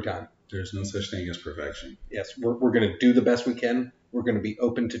short every time. There's no such thing as perfection. Yes, we're going to do the best we can. We're going to be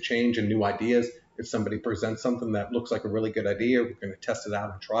open to change and new ideas. If somebody presents something that looks like a really good idea, we're going to test it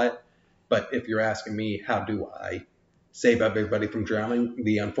out and try it. But if you're asking me, how do I save everybody from drowning,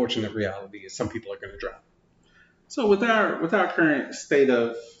 the unfortunate reality is some people are going to drown. So with our current state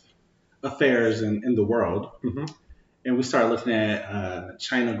of affairs in the world, and we start looking at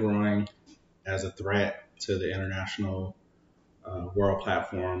China growing as a threat to the international world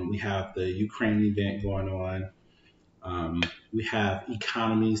platform. We have the Ukraine event going on. We have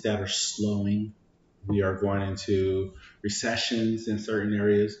economies that are slowing. We are going into recessions in certain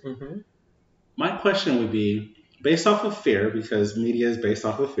areas. My question would be, based off of fear, because media is based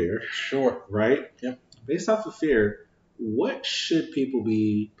off of fear. Sure. Right? Yep. Based off of fear, what should people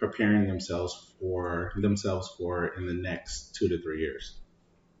be preparing themselves for in the next 2 to 3 years?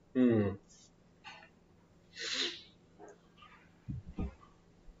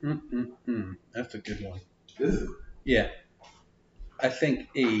 That's a good one. Is it? Yeah. I think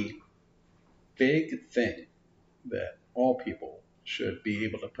a big thing that all people should be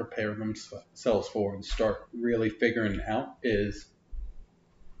able to prepare themselves for and start really figuring out is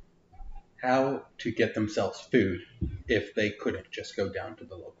how to get themselves food if they couldn't just go down to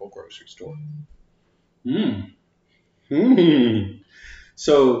the local grocery store.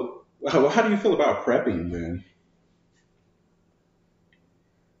 So, how do you feel about prepping then?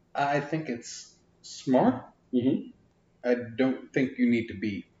 I think it's smart. I don't think you need to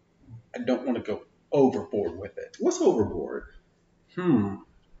be, I don't want to go overboard with it. What's overboard?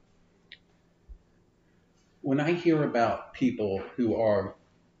 When I hear about people who are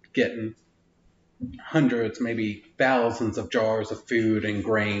getting hundreds, maybe thousands of jars of food and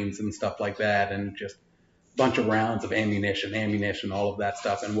grains and stuff like that, and just a bunch of rounds of ammunition, all of that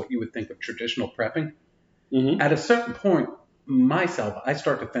stuff, and what you would think of traditional prepping, at a certain point, I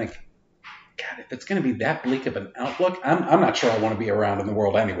start to think, God, if it's going to be that bleak of an outlook, I'm not sure I want to be around in the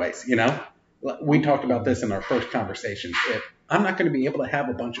world anyways, We talked about this in our first conversation. If I'm not going to be able to have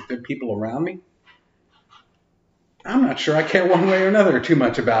a bunch of good people around me, I'm not sure I care one way or another too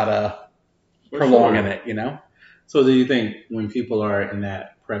much about prolonging it, So do you think when people are in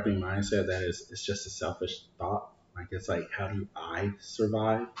that prepping mindset that it's just a selfish thought? Like it's like, how do I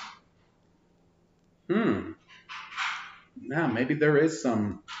survive? Now, maybe there is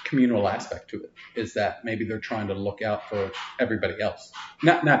some communal aspect to it. Is that maybe they're trying to look out for everybody else.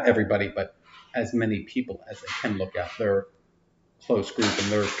 Not everybody, but as many people as they can look out. Their close group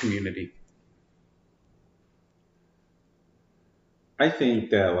and their community. I think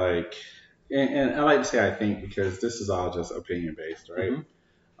that like, and I like to say I think because this is all just opinion based, right?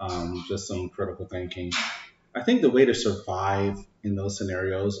 Just some critical thinking. I think the way to survive in those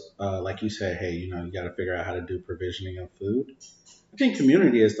scenarios, like you said, hey, you got to figure out how to do provisioning of food. I think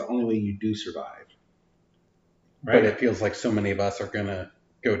community is the only way you do survive, But right? it feels like so many of us are going to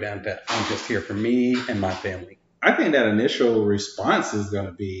go down to, I'm just here for me and my family. I think that initial response is going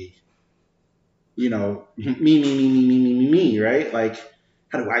to be, me, right? Like,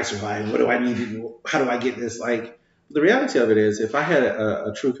 how do I survive? What do I need to do? How do I get this? Like, the reality of it is, if I had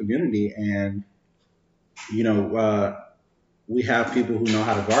a true community and, you know, we have people who know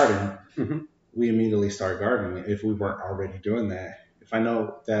how to garden, hmm we immediately start gardening if we weren't already doing that. If I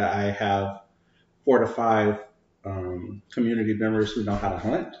know that I have 4 to 5 community members who know how to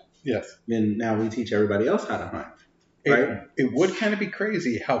hunt, Yes. then now we teach everybody else how to hunt, right? It would kind of be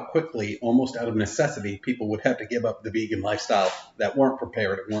crazy how quickly, almost out of necessity, people would have to give up the vegan lifestyle that weren't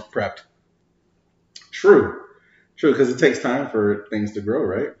prepared and weren't prepped. True, because it takes time for things to grow,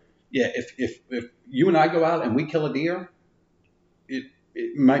 right? Yeah, if you and I go out and we kill a deer,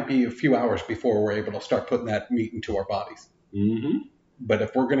 it might be a few hours before we're able to start putting that meat into our bodies. Mm-hmm. But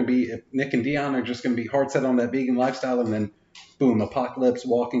if Nick and Deon are just going to be hard set on that vegan lifestyle and then boom, apocalypse,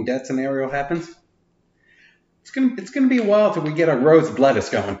 Walking Dead scenario happens, it's gonna be a while till we get our Rose of Lettuce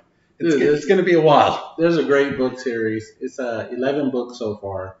going. It's gonna be a while. There's a great book series. It's 11 books so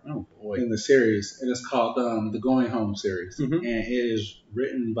far Oh boy. in the series, and it's called the Going Home series. Mhm. And it is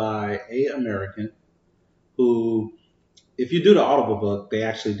written by a American who, if you do the Audible book, they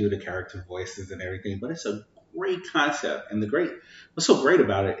actually do the character voices and everything. But it's a great concept, and what's so great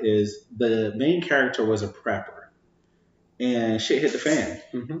about it is the main character was a prepper. And shit hit the fan.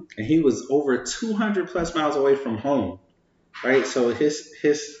 Mm-hmm. And he was over 200 plus miles away from home, right? So his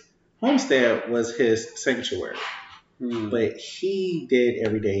homestead was his sanctuary. But he did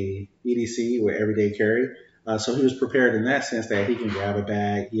everyday EDC with everyday carry. So he was prepared in that sense that he can grab a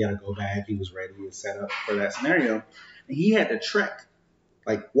bag, he had a go bag, he was ready to set up for that scenario. And he had to trek,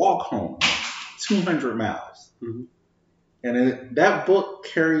 like walk home 200 miles. Mm-hmm. And that book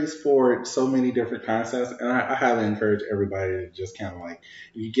carries forward so many different concepts, and I highly encourage everybody to just kind of like,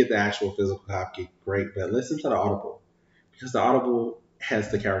 if you get the actual physical copy, great, but listen to the Audible, because the Audible has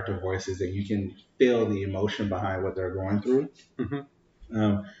the character voices, and you can feel the emotion behind what they're going through.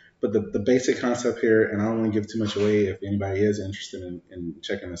 Mm-hmm. But the basic concept here, and I don't want to give too much away if anybody is interested in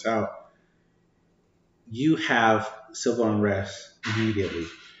checking this out, you have civil unrest immediately,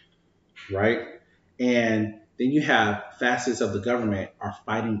 right? And then you have facets of the government are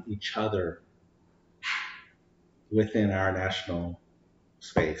fighting each other within our national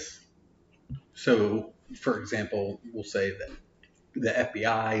space. So, for example, we'll say that the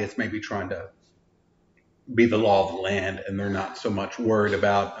FBI is maybe trying to be the law of the land, and they're not so much worried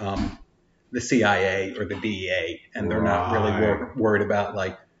about the CIA or the DEA, and they're not really worried about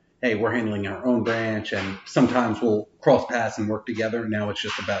like, hey, we're handling our own branch, and sometimes we'll cross paths and work together. Now it's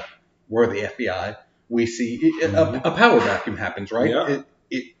just about we're the FBI. We see a power vacuum happens, right? Yeah.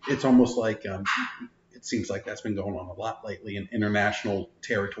 It's almost like it seems like that's been going on a lot lately in international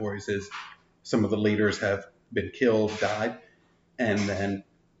territories. Is some of the leaders have been killed, died, and then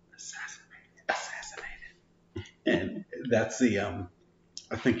assassinated. And that's the I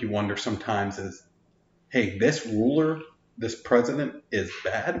think you wonder sometimes is, hey, this ruler, this president is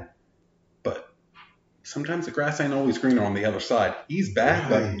bad, but sometimes the grass ain't always greener on the other side. He's bad,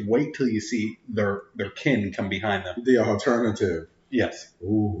 but wait till you see their kin come behind them. The alternative. Yes.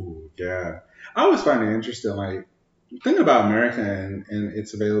 Ooh, yeah. I always find it interesting, like, think about America and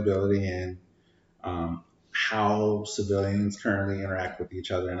its availability and how civilians currently interact with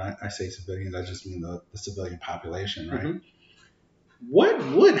each other. And I say civilians, I just mean the civilian population, right? Mm-hmm. What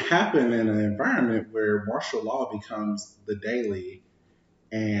would happen in an environment where martial law becomes the daily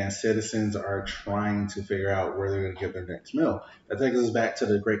and citizens are trying to figure out where they're going to get their next meal? That takes us back to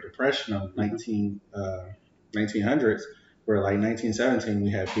the Great Depression of 1900s, where like 1917,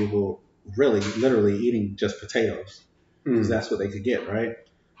 we had people really literally eating just potatoes because that's what they could get, right?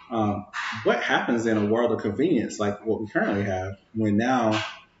 What happens in a world of convenience like what we currently have, when now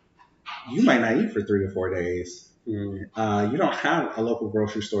you might not eat for 3 to 4 days? You don't have a local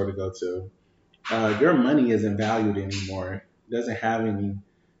grocery store to go to. Your money isn't valued anymore. It doesn't have any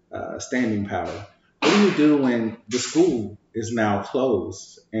standing power. What do you do when the school is now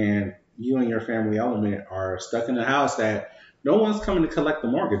closed and you and your family element are stuck in a house that no one's coming to collect the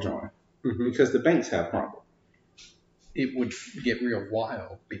mortgage on because the banks have crumbled? It would get real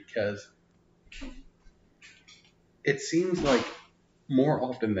wild because it seems like more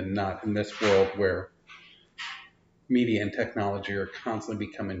often than not in this world where media and technology are constantly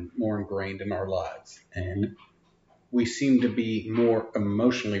becoming more ingrained in our lives. And we seem to be more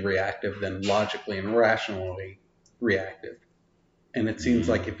emotionally reactive than logically and rationally reactive. And it seems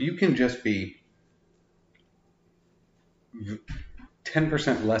like if you can just be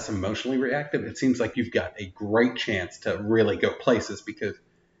 10% less emotionally reactive, it seems like you've got a great chance to really go places because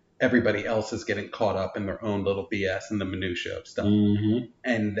everybody else is getting caught up in their own little BS and the minutia of stuff.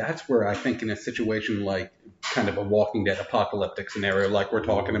 And that's where I think in a situation like kind of a Walking Dead apocalyptic scenario like we're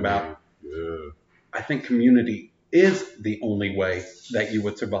talking about, I think community is the only way that you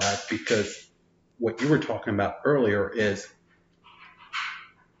would survive, because what you were talking about earlier is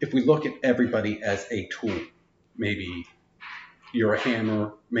if we look at everybody as a tool, maybe you're a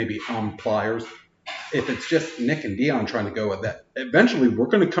hammer, maybe I'm pliers. If it's just Nick and Deon trying to go with that, eventually we're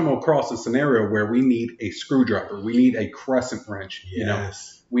going to come across a scenario where we need a screwdriver, we need a crescent wrench, you know,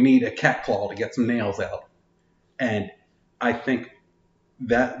 we need a cat claw to get some nails out. And I think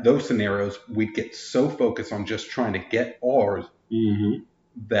that those scenarios, we'd get so focused on just trying to get ours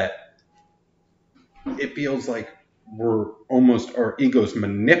that it feels like we're almost, our ego's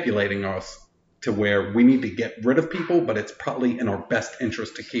manipulating us to where we need to get rid of people, but it's probably in our best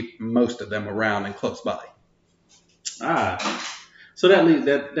interest to keep most of them around and close by. So that leads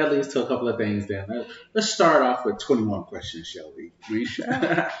to a couple of things then. Let's start off with 21 questions, shall we? We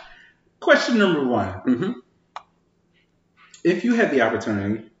shall. Question number 1. If you had the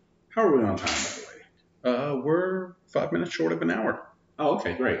opportunity, how are we on time, by the way? We're 5 minutes short of an hour. Oh,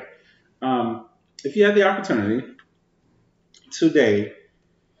 okay, great. If you had the opportunity today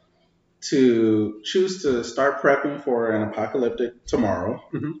to choose to start prepping for an apocalyptic tomorrow,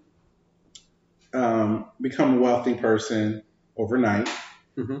 become a wealthy person overnight,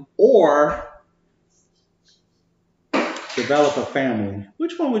 or develop a family,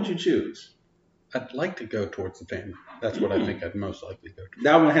 which one would you choose? I'd like to go towards the family. That's what I think I'd most likely go to.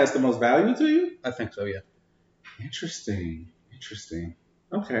 That one has the most value to you? I think so, yeah. Interesting.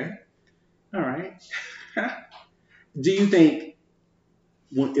 Okay. All right. Do you think,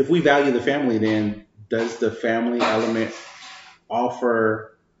 if we value the family, then does the family element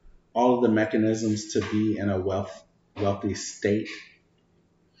offer all of the mechanisms to be in a wealthy state?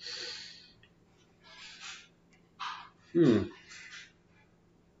 It'd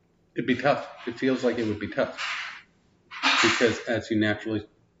be tough. It feels like it would be tough. Because as you naturally...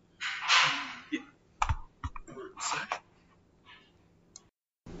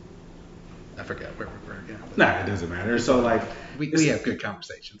 I forgot where we were again. Nah, it doesn't matter. So, like... We have good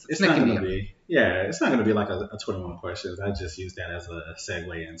conversations. It's not going to be... Yeah, it's not going to be like a 21 questions. I just use that as a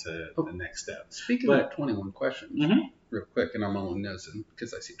segue into the next step. Speaking of 21 questions, real quick, and I'm only nosing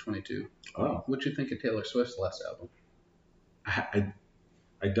because I see 22. Oh. What'd you think of Taylor Swift's last album? I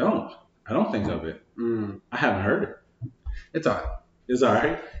don't think of it. I haven't heard it. It's all right. It's all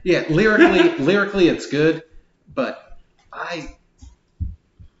right. Yeah, lyrically it's good, but I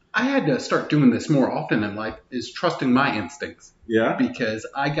had to start doing this more often in life, is trusting my instincts. Yeah. Because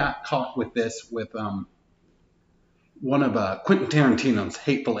I got caught with this with one of Quentin Tarantino's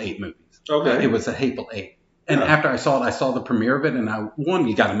Hateful Eight movies. Okay. It was a Hateful Eight. And after I saw it, I saw the premiere of it, and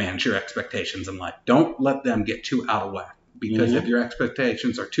you got to manage your expectations in life. Don't let them get too out of whack. Because if your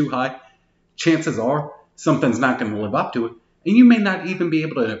expectations are too high, chances are something's not going to live up to it. And you may not even be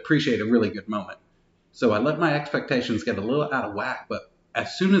able to appreciate a really good moment. So I let my expectations get a little out of whack. But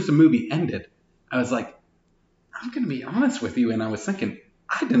as soon as the movie ended, I was like, I'm going to be honest with you. And I was thinking,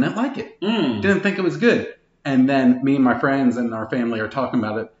 I didn't like it. Didn't think it was good. And then me and my friends and our family are talking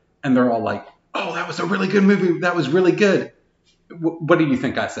about it. And they're all like, oh, that was a really good movie. That was really good. What do you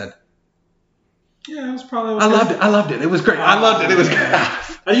think I said? Yeah, it was probably... I loved it. It was great. I loved it. It was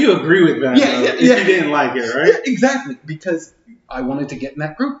great. You agree with that? Yeah. If you didn't like it, right? Yeah, exactly. Because I wanted to get in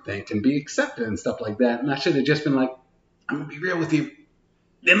that group think and be accepted and stuff like that. And I should have just been like, I'm going to be real with you.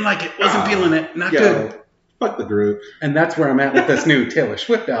 Didn't like it. Wasn't feeling it. Not good. Fuck the group. And that's where I'm at with this new Taylor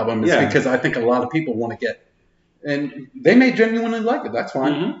Swift album. Is because I think a lot of people want to get... And they may genuinely like it. That's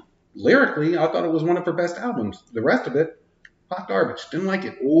fine. Lyrically, I thought it was one of her best albums. The rest of it, hot garbage. Didn't like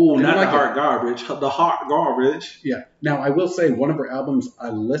it. Oh, not like the hot garbage. The hot garbage. Yeah. Now, I will say one of her albums I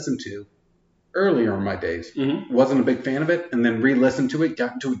listened to earlier in my days. Wasn't a big fan of it. And then re-listened to it.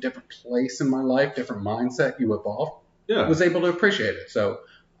 Got into a different place in my life. Different mindset. You evolve. Yeah. Was able to appreciate it. So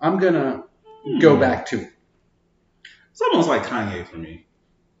I'm going to go back to it. It's almost like Kanye for me.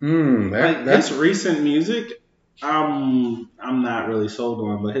 That's his recent music, I'm not really sold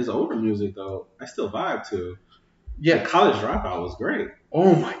on. But his older music, though, I still vibe to. Yeah, the College Dropout was great.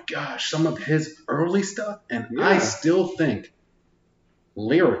 Oh my gosh, some of his early stuff, and I still think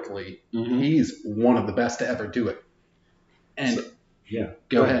lyrically he's one of the best to ever do it. And Yeah.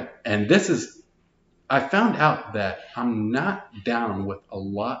 go ahead. And this is, I found out that I'm not down with a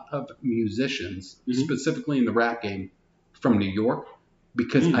lot of musicians, specifically in the rap game, from New York,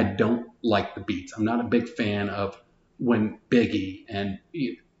 because I don't like the beats. I'm not a big fan of when Biggie and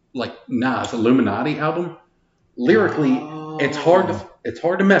like Nas Illuminati album. Lyrically, it's hard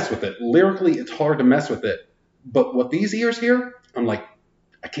to mess with it. Lyrically, it's hard to mess with it. But what these ears hear, I'm like,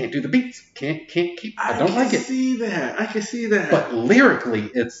 I can't do the beats. Can't keep. I don't like it. I can see that. But lyrically,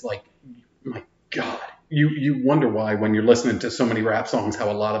 it's like, my God. You wonder why when you're listening to so many rap songs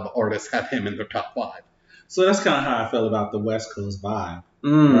how a lot of artists have him in their top 5. So that's kind of how I felt about the West Coast vibe,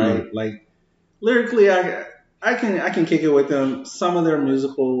 right? Like lyrically, I can kick it with them. Some of their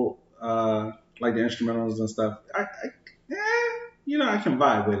musical, like the instrumentals and stuff, I can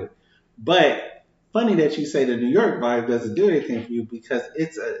vibe with it. But funny that you say the New York vibe doesn't do anything for you, because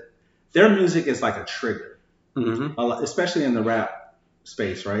their music is like a trigger, especially in the rap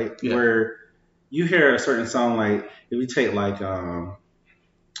space, right? Yeah. Where you hear a certain song, like if you take like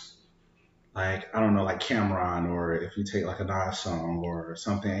I don't know, like Cameron, or if you take like a Nas song or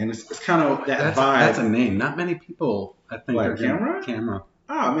something, and it's kind of that vibe. That's a name. Not many people, I think. What, Cameron? Cameron.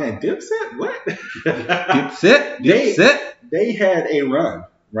 Oh man, Dipset? What? Dipset? They had a run,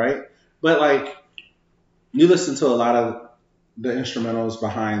 right? But like, you listen to a lot of the instrumentals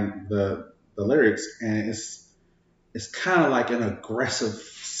behind the lyrics, and it's kind of like an aggressive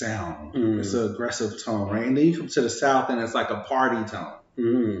sound. It's an aggressive tone, right? And then you come to the South, and it's like a party tone.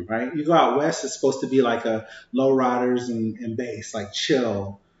 Right? You go out west, it's supposed to be like a low riders and bass, like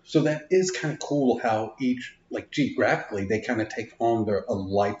chill. So that is kind of cool how each, like geographically, they kind of take on a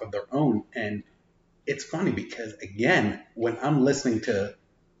life of their own. And it's funny because, again, when I'm listening to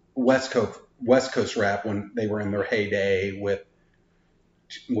West Coast rap when they were in their heyday with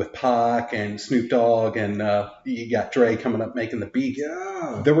Pac and Snoop Dogg, and you got Dre coming up making the beats.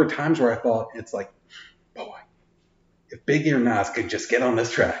 Yeah. There were times where I thought, it's like, boy, if Biggie or Nas could just get on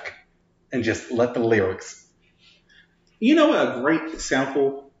this track and just let the lyrics. You know what, a great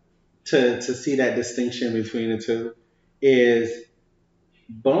sample to see that distinction between the two is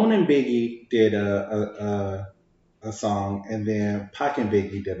Bone and Biggie did a song, and then Pac and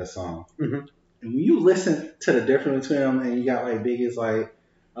Biggie did a song. And when you listen to the difference between them, and you got like Biggie's like,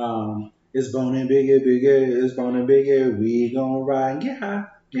 it's Bone and Biggie, it's Bone and Biggie, we gonna ride and get high,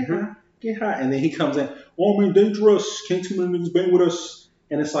 get high. And then he comes in, oh man, dangerous, can't too many niggas bang with us.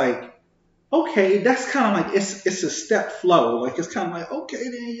 And it's like, okay, that's kind of like, it's a step flow. Like, it's kind of like, okay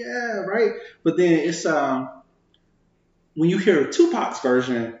then, yeah, right? But then it's, when you hear Tupac's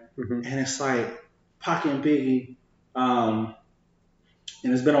version, and it's like Pac and Biggie, and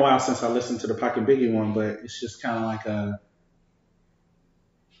it's been a while since I listened to the Pac and Biggie one, but it's just kind of like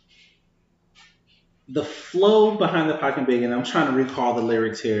the flow behind the Pac and Biggie, and I'm trying to recall the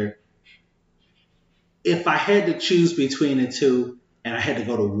lyrics here. If I had to choose between the two and I had to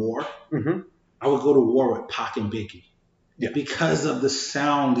go to war, I would go to war with Pac and Biggie. Yeah. Because of the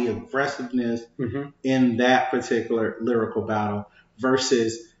sound, the aggressiveness in that particular lyrical battle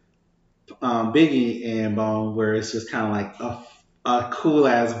versus Biggie and Bone, where it's just kind of like a cool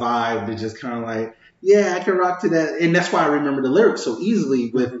ass vibe that just kind of like, yeah, I can rock to that. And that's why I remember the lyrics so easily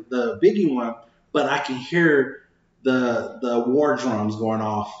with the Biggie one, but I can hear the war drums going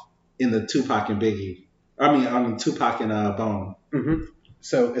off in the Tupac and Biggie. I mean Tupac and Bone.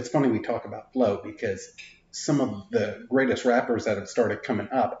 So it's funny we talk about flow, because some of the greatest rappers that have started coming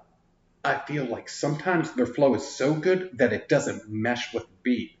up, I feel like sometimes their flow is so good that it doesn't mesh with the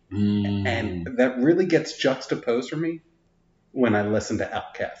beat. And that really gets juxtaposed for me when I listen to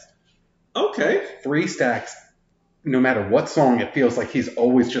Outkast. Okay. 3 Stacks, no matter what song, it feels like he's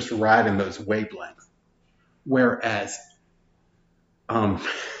always just riding those wavelengths. Whereas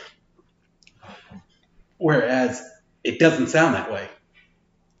it doesn't sound that way.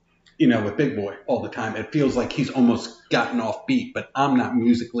 You know, with Big Boy all the time, it feels like he's almost gotten off beat, but I'm not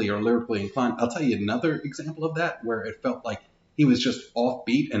musically or lyrically inclined. I'll tell you another example of that where it felt like he was just off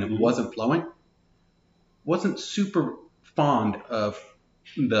beat and it wasn't flowing. Wasn't super fond of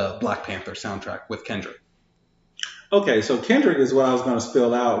the Black Panther soundtrack with Kendrick. Okay, so Kendrick is what I was going to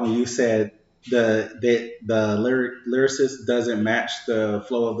spill out when you said the lyricist doesn't match the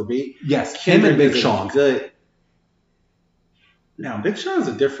flow of the beat. Yes, Kendrick him and Big Sean. Good. Now, Big Sean's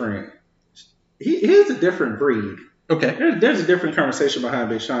a different. He is a different breed. Okay. There's a different conversation behind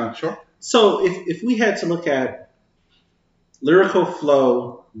Big Sean. Sure. So if we had to look at lyrical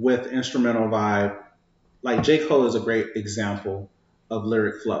flow with instrumental vibe, like J. Cole is a great example of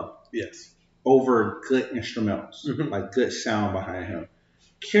lyric flow. Yes. Over good instrumentals, like good sound behind him.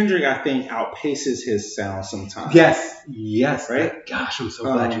 Kendrick, I think, outpaces his sound sometimes. Yes, Right? Gosh, I'm so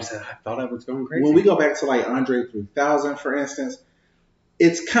glad you said. I thought I was going crazy. When we go back to like Andre 3000, for instance,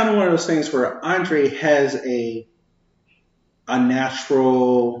 it's kind of one of those things where Andre has a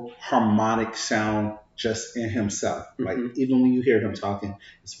natural harmonic sound just in himself. Like even when you hear him talking,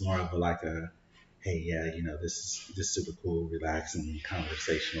 it's more of like a, hey, yeah, this is super cool, relaxing,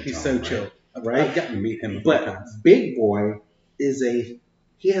 conversational. He's tone, so chill. right? I've gotten to meet him a few But times. Big Boy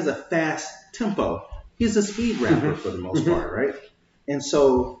he has a fast tempo. He's a speed rapper for the most part, right? And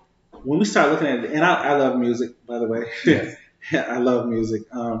so when we start looking at it, and I love music, by the way. Yes. I love music.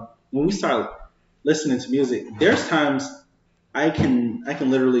 When we start listening to music, there's times I can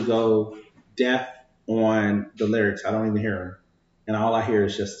literally go deaf on the lyrics. I don't even hear them, and all I hear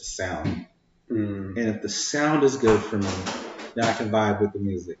is just the sound. And if the sound is good for me, then I can vibe with the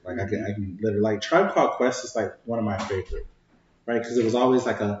music. Like I can literally, like Tribe Called Quest is like one of my favorite, right? Because it was always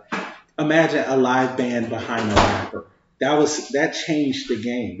like imagine a live band behind a rapper. That changed the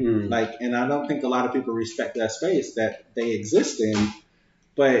game. Like, and I don't think a lot of people respect that space that they exist in.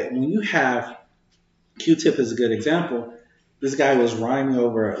 But when you have Q-Tip is a good example. This guy was rhyming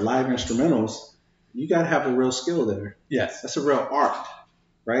over live instrumentals. You got to have a real skill there. Yes. That's a real art,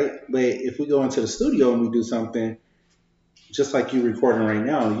 right? But if we go into the studio and we do something, just like you recording right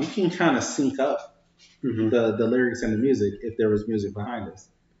now, you can kind of sync up the lyrics and the music if there was music behind us.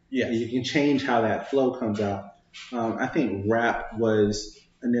 Yeah. And you can change how that flow comes out. I think rap was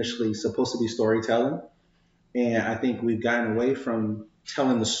initially supposed to be storytelling. And I think we've gotten away from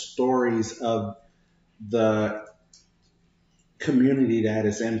telling the stories of the community that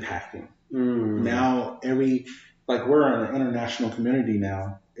is impacting. Now we're an international community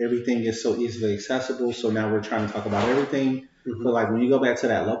now. Everything is so easily accessible. So now we're trying to talk about everything. But like when you go back to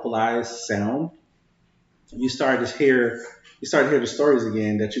that localized sound, you start to hear the stories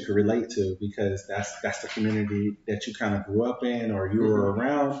again that you can relate to because that's the community that you kind of grew up in or you were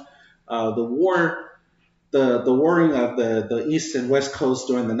around. The warring of the East and West Coast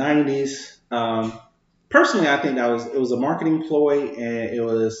during the 90s. Personally, I think it was a marketing ploy and it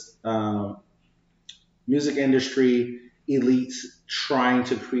was music industry elites trying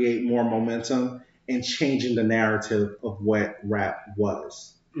to create more momentum and changing the narrative of what rap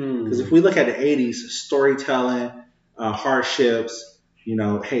was. Because if we look at the 80s, storytelling, hardships,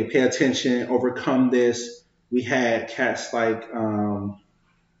 hey, pay attention, overcome this. We had cats like,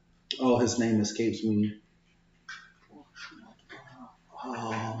 his name escapes me.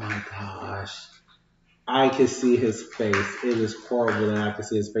 Oh my gosh. I could see his face. It is horrible that I could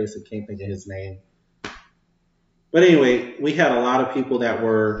see his face. I can't think of his name. But anyway, we had a lot of people that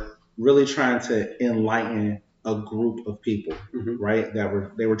were really trying to enlighten a group of people, right?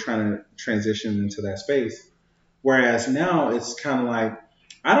 They were trying to transition into that space. Whereas now it's kind of like,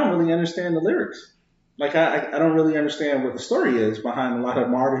 I don't really understand the lyrics. Like I don't really understand what the story is behind a lot of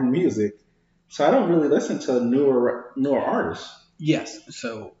modern music. So I don't really listen to newer artists. Yes.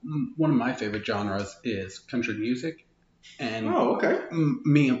 So one of my favorite genres is country music. And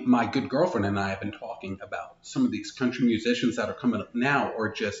me and my good girlfriend and I have been talking about some of these country musicians that are coming up now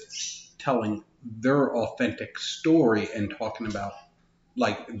or just telling their authentic story and talking about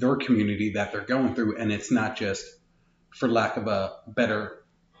like their community that they're going through. And it's not just, for lack of a better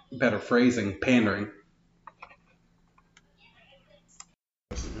phrasing, pandering.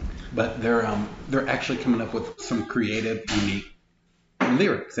 But they're actually coming up with some creative, unique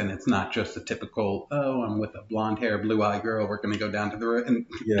lyrics, and it's not just a typical, I'm with a blonde hair, blue eyed girl, we're going to go down to the road. And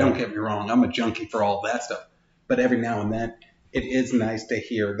don't get me wrong, I'm a junkie for all that stuff. But every now and then, it is nice to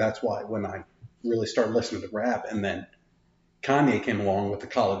hear. That's why when I really started listening to rap, and then Kanye came along with the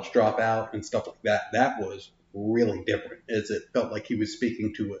College Dropout and stuff like that, that was really different. As it felt like he was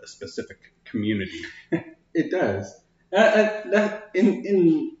speaking to a specific community. It does.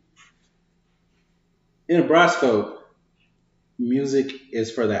 In a broad scope, music is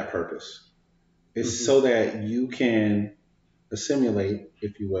for that purpose. It's so that you can assimilate,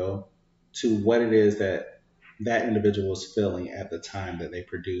 if you will, to what it is that individual is feeling at the time that they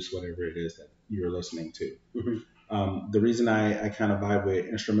produce whatever it is that you're listening to. The reason I kind of vibe with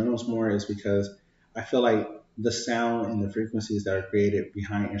instrumentals more is because I feel like the sound and the frequencies that are created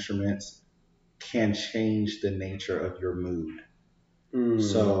behind instruments can change the nature of your mood.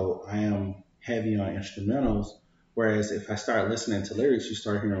 So I am heavy on instrumentals. Whereas if I start listening to lyrics, you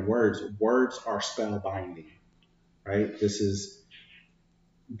start hearing words. Words are spellbinding, right? This is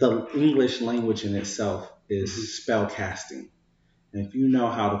the English language in itself is spell casting. And if you know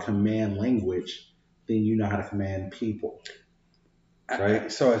how to command language, then you know how to command people, right?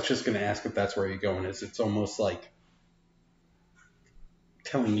 So I was just going to ask if that's where you're going. Is it's almost like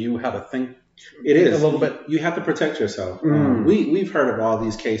telling you how to think It is a little bit. You have to protect yourself. Mm. We've heard of all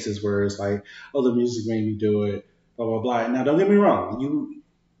these cases where it's like, oh, the music made me do it, blah blah blah. Now, don't get me wrong.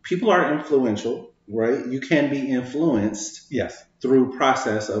 People are influential, right? You can be influenced Yes. through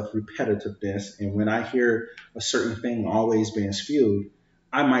process of repetitiveness. And when I hear a certain thing always being spewed,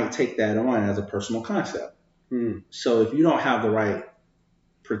 I might take that on as a personal concept. Mm. So if you don't have the right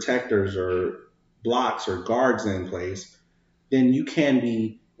protectors or blocks or guards in place, then you can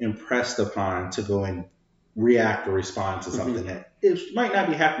be impressed upon to go and react or respond to something that it might not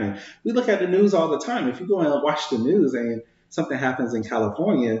be happening. We look at the news all the time. If you go and watch the news and something happens in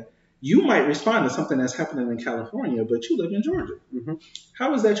California, you might respond to something that's happening in California, but you live in Georgia. Mm-hmm.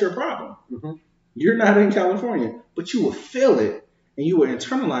 How is that your problem? Mm-hmm. You're not in California, but you will feel it and you will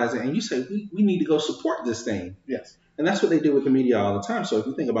internalize it and you say, we need to go support this thing. Yes. And that's what they do with the media all the time. So if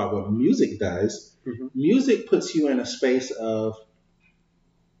you think about what music does, music puts you in a space of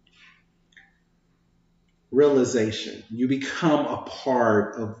realization. You become a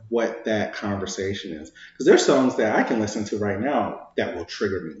part of what that conversation is. Because there's songs that I can listen to right now that will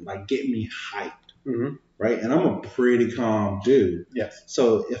trigger me, like get me hyped. Mm-hmm. Right? And I'm a pretty calm dude. Yes.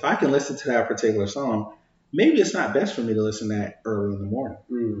 So if I can listen to that particular song, maybe it's not best for me to listen to that early in the morning.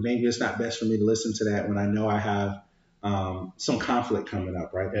 Maybe it's not best for me to listen to that when I know I have some conflict coming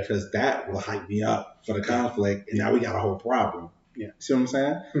up, right? Because that will hype me up for the conflict, and now we got a whole problem. Yeah. See what I'm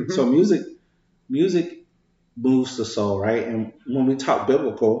saying? Mm-hmm. So music moves the soul, right? And when we talk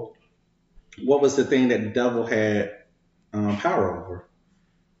biblical, what was the thing that the devil had power over?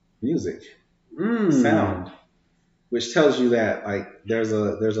 Music, sound, which tells you that like there's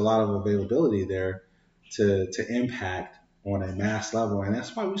a lot of availability there to impact on a mass level, and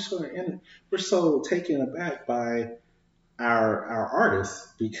that's why we're so taken aback by our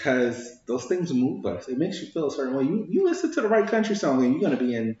artists, because those things move us. It makes you feel a certain way. You listen to the right country song and you're going to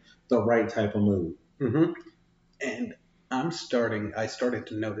be in the right type of mood. Mm-hmm. And I started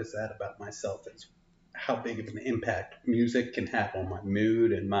to notice that about myself, is how big of an impact music can have on my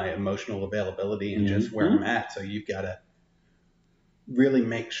mood and my emotional availability and just where I'm at. So you've got to really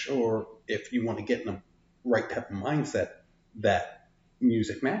make sure, if you want to get in the right type of mindset, that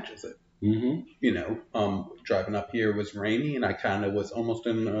music matches it. Mm-hmm. You know, driving up here was rainy and I kind of was almost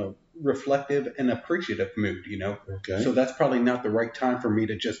in a reflective and appreciative mood, you know. Okay. So that's probably not the right time for me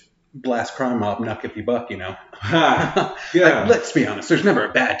to just blast Crime Mob, Nuckity Buck, you know. Yeah. Like, let's be honest, there's never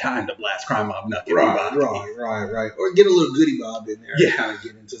a bad time to blast Crime Mob, Nuckity Buck. Right. Or get a little Goody Mob in there. Yeah. Kind of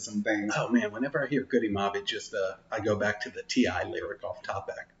get into some things. Oh man, whenever I hear Goody Mob, it just I go back to the T.I. lyric off Top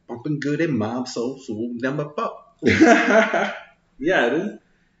Back. Bumping Goody Mob, soul number 4. Yeah, it is.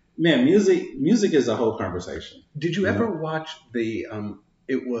 Man, music is a whole conversation. Did you ever watch the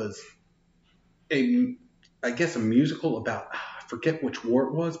it was I guess a musical about, I forget which war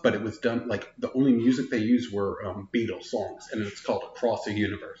it was, but it was done, like the only music they used were Beatles songs, and it's called Across the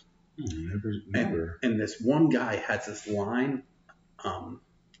Universe. Never. And this one guy has this line.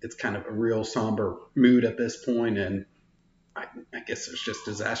 It's kind of a real somber mood at this point, and I guess there's just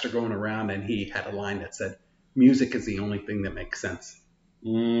disaster going around, and he had a line that said, "Music is the only thing that makes sense."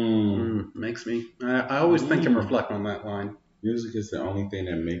 Makes me. I always think and reflect on that line. Music is the only thing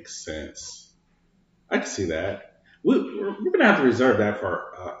that makes sense. I can see that. We're going to have to reserve that for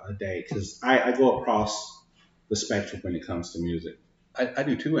a day, because I go across the spectrum when it comes to music. I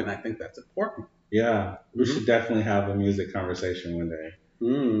do too, and I think that's important. Yeah, we should definitely have a music conversation one day,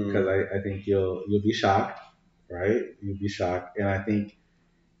 because I think you'll be shocked, right? You'll be shocked, and I think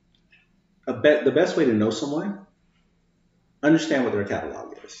the best way to know someone, understand what their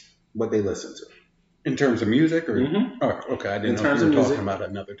catalog is, what they listen to. In terms of music, or oh, okay, I didn't know if you were talking about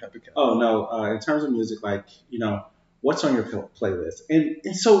another type of catalog. Oh no, in terms of music, like, you know, what's on your playlist, and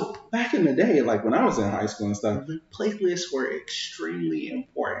so back in the day, like when I was in high school and stuff, playlists were extremely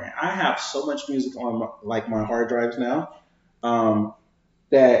important. I have so much music on my hard drives now,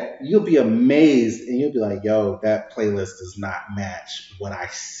 that you'll be amazed and you'll be like, yo, that playlist does not match what I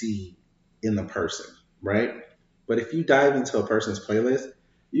see in the person, right? But if you dive into a person's playlist,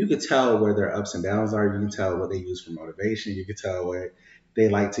 you can tell where their ups and downs are. You can tell what they use for motivation. You can tell what they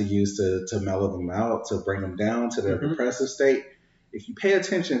like to use to mellow them out, to bring them down to their depressive state. If you pay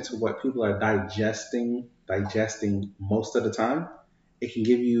attention to what people are digesting most of the time, it can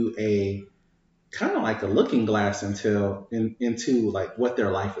give you a kind of like a looking glass into like what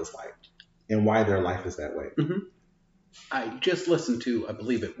their life is like and why their life is that way. I just listened to, I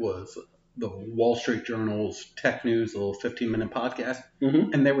believe it was the Wall Street Journal's Tech News, a little 15-minute podcast,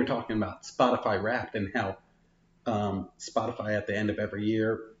 and they were talking about Spotify Wrapped and how Spotify at the end of every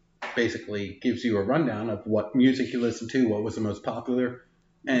year basically gives you a rundown of what music you listen to, what was the most popular,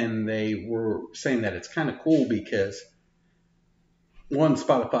 And they were saying that it's kind of cool because, one,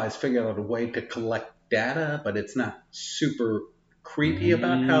 Spotify's figured out a way to collect data, but it's not super creepy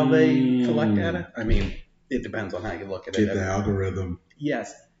about how they collect data. I mean, it depends on how you look at it. Get the algorithm.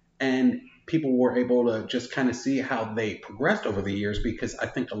 Yes. And people were able to just kind of see how they progressed over the years, because I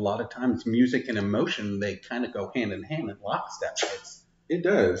think a lot of times music and emotion, they kind of go hand in hand in lockstep. It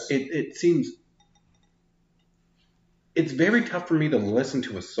does. It seems it's very tough for me to listen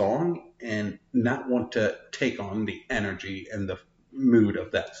to a song and not want to take on the energy and the mood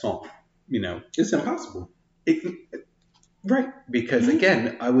of that song. You know, It's impossible. right? Because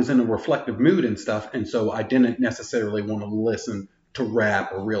again, I was in a reflective mood and stuff, and so I didn't necessarily want to listen to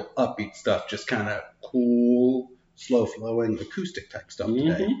rap or real upbeat stuff. Just kind of cool, slow flowing, acoustic type stuff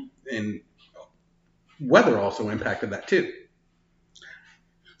today. And weather also impacted that too.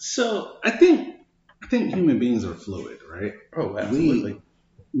 So I think human beings are fluid, right? Oh, absolutely.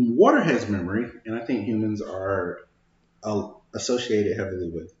 Water has memory, and I think humans are associated heavily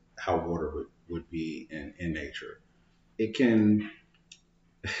with how water would be in nature. It can,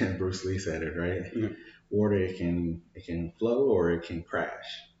 Bruce Lee said it, right? Mhm. Water, it can flow or it can crash,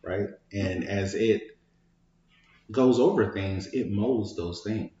 right? And as it goes over things, it molds those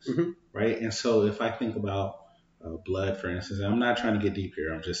things, Mhm. right? And so if I think about blood, for instance, and I'm not trying to get deep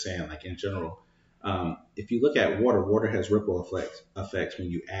here, I'm just saying, like in general, if you look at water has ripple effects when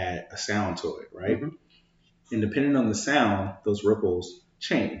you add a sound to it, right? Mhm. And depending on the sound, those ripples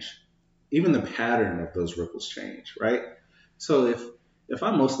change. Even the pattern of those ripples change, right? So if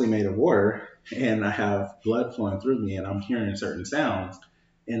I'm mostly made of water and I have blood flowing through me and I'm hearing certain sounds,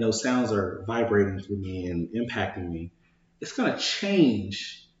 and those sounds are vibrating through me and impacting me, it's going to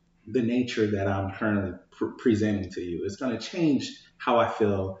change the nature that I'm currently presenting to you. It's going to change how I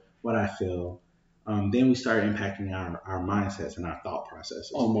feel, what I feel. Then we start impacting our mindsets and our thought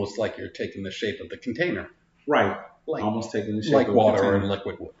processes. Almost like you're taking the shape of the container. Right. Like, Almost taking the shape like of water container. or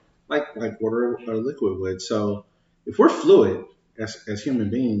liquid wood. Like water or liquid would. So if we're fluid as human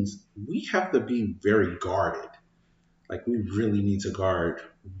beings, we have to be very guarded. Like we really need to guard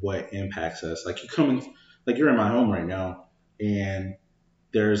what impacts us. Like you're in my home right now, and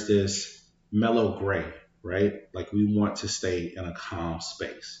there's this mellow gray, right? Like we want to stay in a calm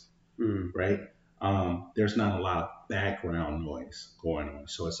space, right? There's not a lot of background noise going on,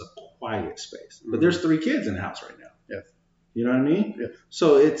 so it's a quiet space. But there's 3 kids in the house right now. Yes. You know what I mean? Yes.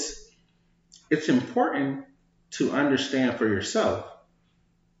 So it's important to understand for yourself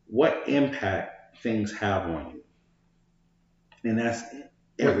what impact things have on you. And that's What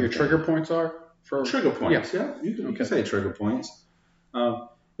your everything. trigger points are? For Trigger points, yeah. You can say trigger points.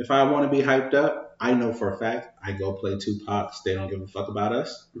 If I want to be hyped up, I know for a fact I go play Tupac's They Don't Give a Fuck About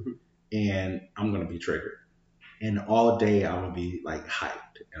Us, and I'm going to be triggered. And all day I'm going to be like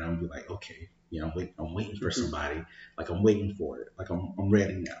hyped, and I'm going to be like, okay, you know, I'm waiting for somebody. Like I'm waiting for it. Like I'm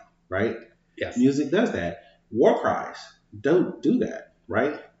ready now, right? Yes. Music does that. War cries don't do that,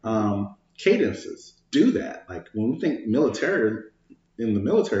 right? Cadences do that. Like when we think military, in the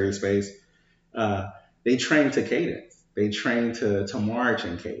military space, they train to cadence. They train to march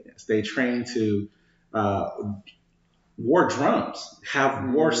in cadence. They train to war drums,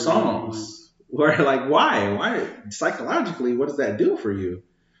 have war songs. Where like, why? Psychologically, what does that do for you?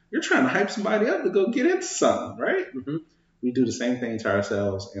 You're trying to hype somebody up to go get into something, right? We do the same thing to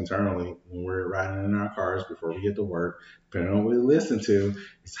ourselves internally when we're riding in our cars before we get to work. Depending on what we listen to,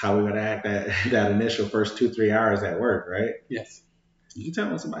 it's how we're going to act that initial first 2-3 hours at work, right? Yes. You can tell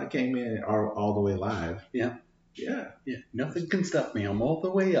when somebody came in all the way live. Yeah. Yeah. Nothing can stop me. I'm all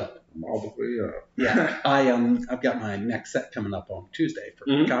the way up. I'm all the way up. Yeah. I've got my next set coming up on Tuesday for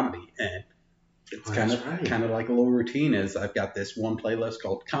comedy, and it's kind of like a little routine. Is I've got this one playlist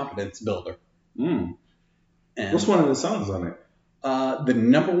called Confidence Builder. And what's one of the songs on it? The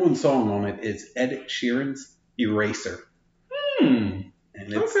number one song on it is Ed Sheeran's Eraser. And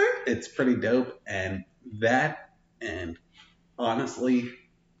it's pretty dope. And that, and honestly,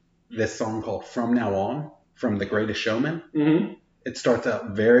 this song called From Now On from The Greatest Showman. It starts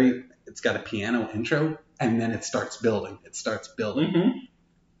out it's got a piano intro, and then it starts building.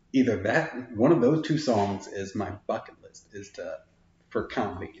 Either that, one of those 2 songs is my bucket list, for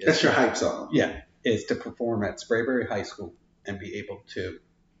comedy. That's your hype song. Yeah. Is to perform at Sprayberry High School and be able to,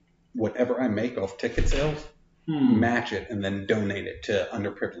 whatever I make off ticket sales, match it and then donate it to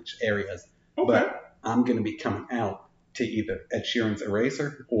underprivileged areas. Okay. But I'm going to be coming out to either Ed Sheeran's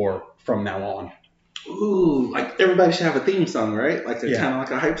Eraser or From Now On. Ooh, like everybody should have a theme song, right? Like kind of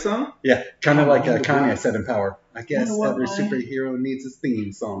like a hype song? Yeah, kind of like Kanye said in Power. I guess every superhero needs his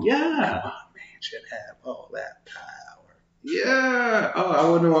theme song. Yeah. Come on, man, should have all that power. Yeah. Oh, I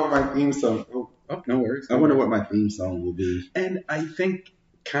wonder what my theme song. Oh, no worries. I wonder what my theme song will be. And I think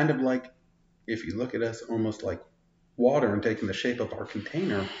kind of like if you look at us almost like water and taking the shape of our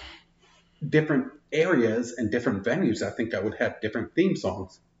container, different areas and different venues, I think I would have different theme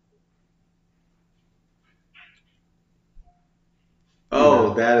songs.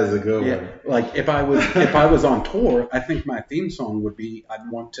 Oh, that is a good Yeah, one. like if I was on tour, I think my theme song would be I'd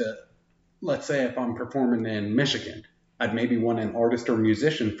want to, let's say if I'm performing in Michigan, I'd maybe want an artist or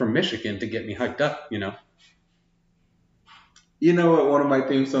musician from Michigan to get me hyped up, you know. You know what one of my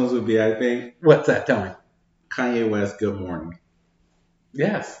theme songs would be, I think? What's that? Tell me. Kanye West, Good Morning.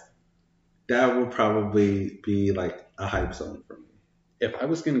 Yes. That would probably be like a hype song for me. If I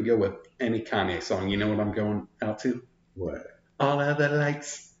was going to go with any Kanye song, you know what I'm going out to? What? All of the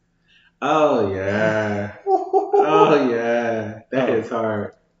lights. Oh, yeah. Oh, yeah. That Oh. is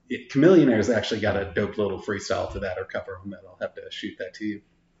hard. Yeah, Chameleonaire's actually got a dope little freestyle to that or cover on that. I'll have to shoot that to you.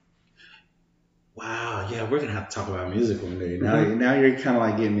 Wow. Yeah, we're going to have to talk about music one day. Mhm. Now you're kind of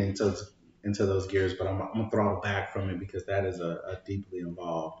like getting into those gears, but I'm going to throttle back from it because that is a deeply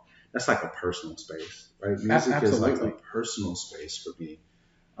involved. That's like a personal space, right? Music is like a Absolutely. personal space for me.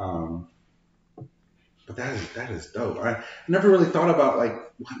 But that is dope. I never really thought about like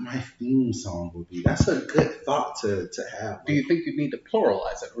what my theme song would be. That's a good thought to have. Do you think you need to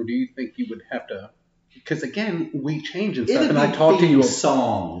pluralize it, or do you think you would have to? Because again, we change and stuff, It'd and I be talked to you. theme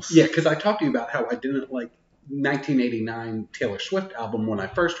songs. Yeah, because I talked to you about how I didn't like 1989 Taylor Swift album when I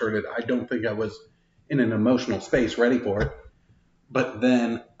first heard it. I don't think I was in an emotional space ready for it. But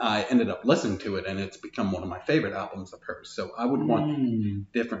then I ended up listening to it, and it's become one of my favorite albums of hers. So I would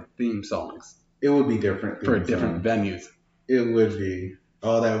want different theme songs It would be different for theme different songs. venues. It would be.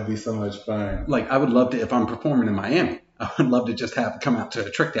 Oh, that would be so much fun. Like I would love to, if I'm performing in Miami, I would love to just have come out to a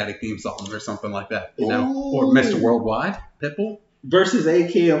Trick Daddy theme song or something like that, you know, or Mr. Worldwide, Pitbull. Versus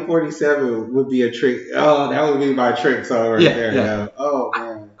AK-47 would be a trick. Oh, that would be my trick song right there. Yeah. Oh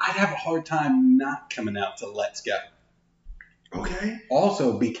man. I'd have a hard time not coming out to Let's Go. Okay.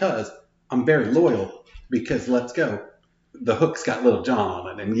 Also because I'm very loyal because Let's Go, the hook's got Little John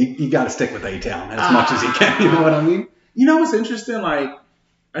on it, and you got to stick with A-Town as much as you can. You know what I mean? You know what's interesting? Like,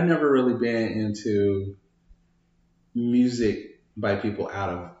 I've never really been into music by people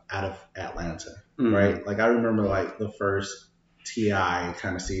out of Atlanta, right? Like, I remember like the first T.I.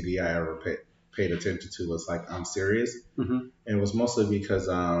 kind of CD I ever paid attention to was like I'm Serious, and it was mostly because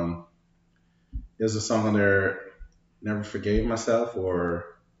there's a song on there, Never Forgave Myself or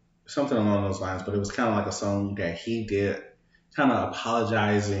something along those lines, but it was kind of like a song that he did, kind of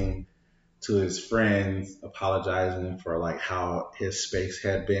apologizing to his friends, apologizing for like how his space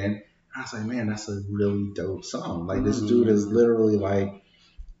had been. I was like, man, that's a really dope song. Like this dude is literally like,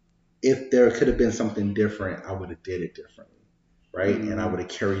 if there could have been something different, I would have did it differently, right? And I would have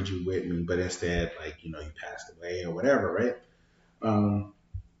carried you with me, but instead, like, you know, you passed away or whatever, right?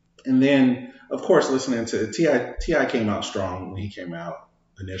 And then, of course, listening to T.I. came out strong when he came out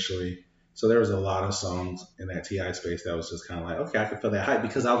initially. So there was a lot of songs in that T.I. space that was just kind of like, okay, I could feel that hype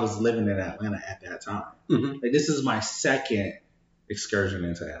because I was living in Atlanta at that time. Like this is my second excursion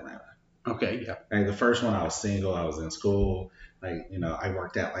into Atlanta. Okay, yeah. Like the first one, I was single, I was in school, like, you know, I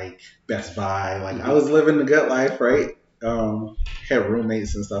worked at like Best Buy, like I was living the good life, right? Had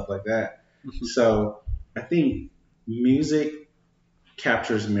roommates and stuff like that. So I think music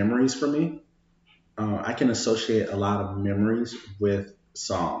captures memories for me. I can associate a lot of memories with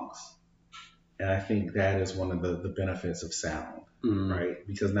songs. And I think that is one of the benefits of sound, right?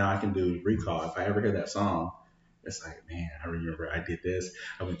 Because now I can do recall. If I ever hear that song, it's like, man, I remember I did this.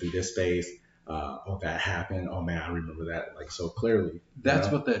 I went through this space. Oh, that happened. Oh, man, I remember that like so clearly.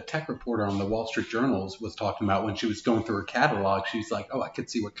 That's what the tech reporter on the Wall Street Journal was talking about when she was going through her catalog. She's like, oh, I could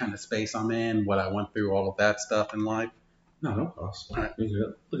see what kind of space I'm in, what I went through, all of that stuff in life. No problem. All right.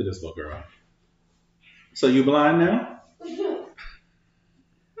 Look at this little girl. So you blind now?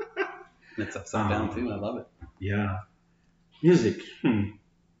 It's upside down too. I love it. Yeah. Music.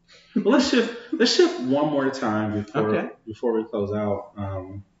 Well, let's shift one more time before we close out.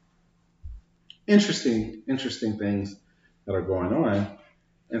 Interesting things that are going on.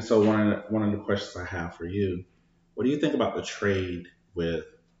 And so one of the questions I have for you, what do you think about the trade with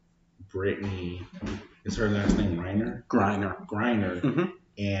Brittany? Is her last name Griner? Griner.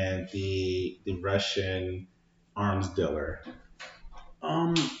 And the Russian arms dealer.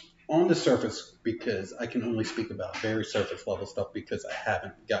 On the surface, because I can only speak about very surface level stuff because I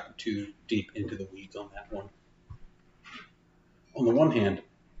haven't gotten too deep into the weeds on that one. On the one hand,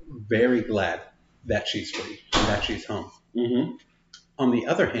 very glad that she's free and that she's home. On the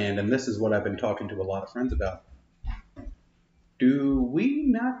other hand, and this is what I've been talking to a lot of friends about, Do we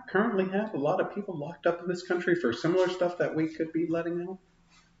not currently have a lot of people locked up in this country for similar stuff that we could be letting out?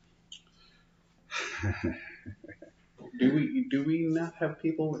 Do we not have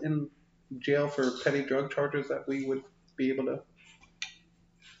people in jail for petty drug charges that we would be able to?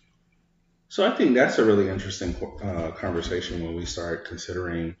 So I think that's a really interesting conversation when we start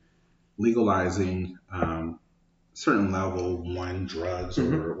considering legalizing certain level 1 drugs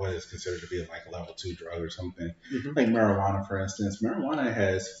or what is considered to be like a level 2 drug or something. Like marijuana, for instance. Marijuana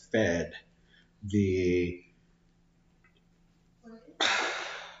has fed the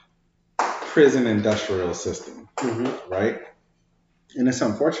prison industrial system, right? And it's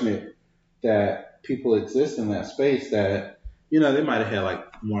unfortunate that people exist in that space that, they might have had like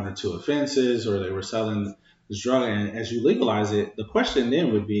 1 or 2 offenses, or they were selling this drug. And as you legalize it, the question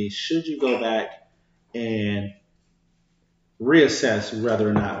then would be, should you go back and reassess whether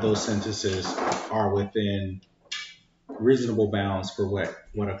or not those sentences are within reasonable bounds for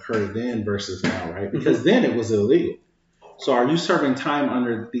what occurred then versus now, right? Because then it was illegal. So are you serving time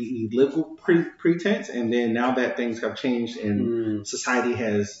under the illegal pretense, and then now that things have changed and society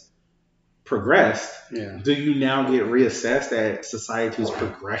has progressed, do you now get reassessed at society's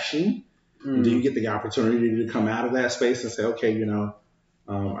progression? Do you get the opportunity to come out of that space and say, okay,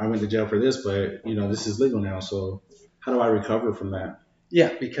 I went to jail for this, but this is legal now, so how do I recover from that?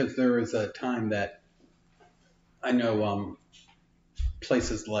 Yeah, because there was a time that I know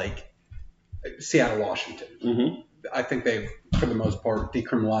places like Seattle, Washington, I think they've, for the most part,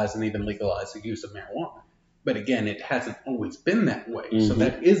 decriminalized and even legalized the use of marijuana. But again, it hasn't always been that way. So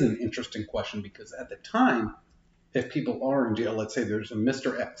that is an interesting question, because at the time, if people are in jail, let's say there's a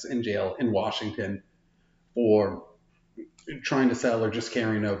Mr. X in jail in Washington for trying to sell or just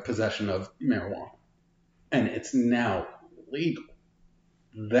carrying a possession of marijuana, and it's now legal.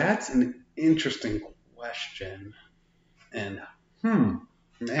 That's an interesting question. And man,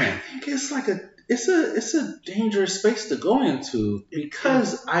 I think it's like it's a dangerous space to go into,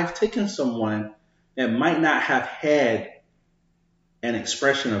 because I've taken someone that might not have had an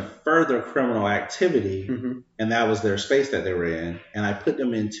expression of further criminal activity, and that was their space that they were in, and I put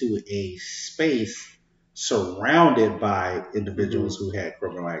them into a space surrounded by individuals who had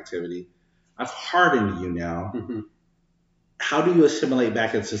criminal activity. I've hardened you now. How do you assimilate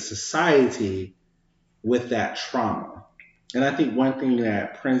back into society with that trauma? And I think one thing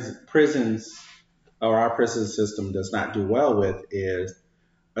that prisons or our prison system does not do well with is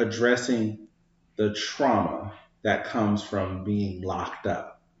addressing the trauma that comes from being locked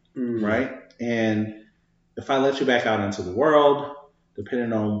up, right? And if I let you back out into the world,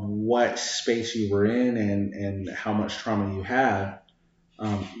 depending on what space you were in and how much trauma you have,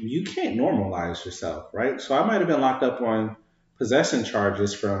 you can't normalize yourself, right? So I might have been locked up on possession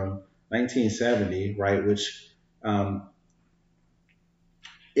charges from 1970, right? Which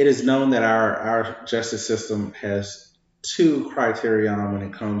it is known that our justice system has 2 criteria when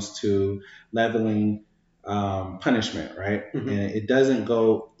it comes to leveling punishment, right? And it doesn't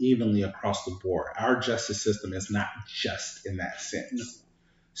go evenly across the board. Our justice system is not just in that sense.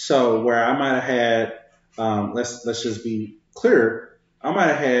 So where I might have had, let's just be clear, I might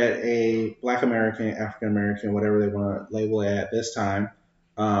have had a Black American, African American, whatever they want to label it at this time,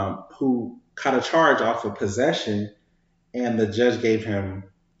 who caught a charge off of possession, and the judge gave him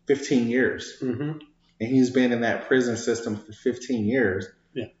 15 years. And he's been in that prison system for 15 years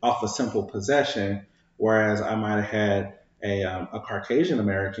off of simple possession, whereas I might have had a Caucasian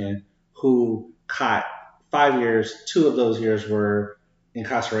American who caught 5 years. 2 of those years were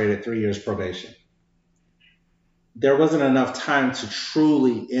incarcerated, 3 years probation. There wasn't enough time to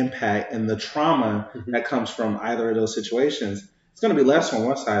truly impact, and the trauma that comes from either of those situations, it's going to be less on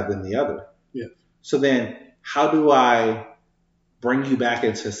one side than the other. So then how do I bring you back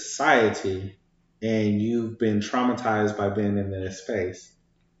into society and you've been traumatized by being in this space?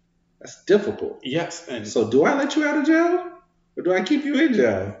 That's difficult. Yes. And so do I let you out of jail, or do I keep you in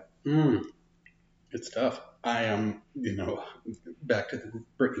jail? It's tough. I am, back to the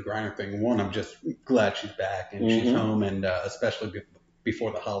Brittany Griner thing. One, I'm just glad she's back and she's home, and especially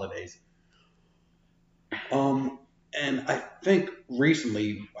before the holidays. And I think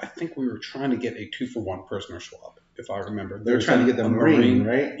recently, we were trying to get a 2-for-1 prisoner swap, if I remember. They're trying to get the Marine,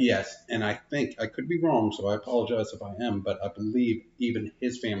 right? Yes, and I think, I could be wrong, so I apologize if I am, but I believe even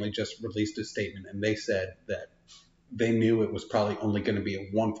his family just released a statement, and they said that they knew it was probably only going to be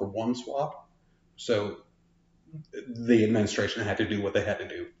a 1-for-1 swap. So the administration had to do what they had to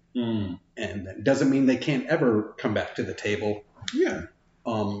do. And that doesn't mean they can't ever come back to the table.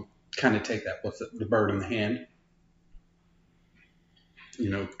 Kind of take that, the bird in the hand.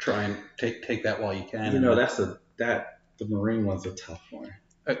 Try and take that while you can. That The Marine one's a tough one.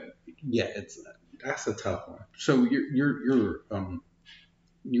 Yeah, That's a tough one. so you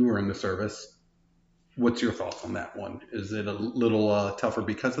were in the service. What's your thoughts on that one? Is it a little tougher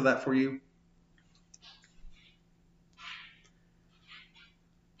because of that for you?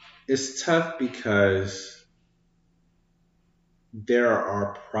 It's tough because there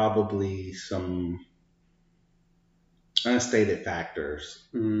are probably some unstated factors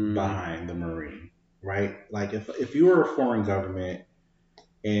behind the Marine, right? Like if you were a foreign government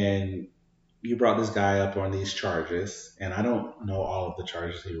and you brought this guy up on these charges, and I don't know all of the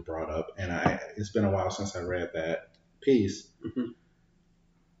charges he brought up, and it's been a while since I read that piece. Mm-hmm.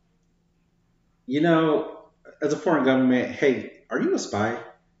 You know, as a foreign government, hey, are you a spy?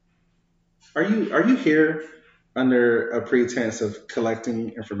 Are you here under a pretense of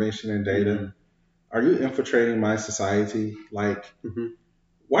collecting information and data? Mm-hmm. Are you infiltrating my society? Like, Mm-hmm.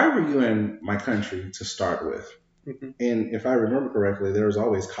 why were you in my country to start with? Mm-hmm. And if I remember correctly, there was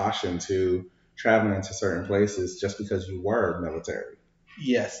always caution to traveling to certain places just because you were military.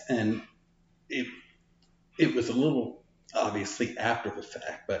 Yes, and it was a little obviously after the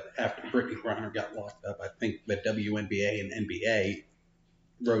fact, but after Brittany Griner got locked up, I think the WNBA and NBA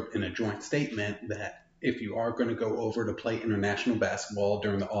wrote in a joint statement that if you are going to go over to play international basketball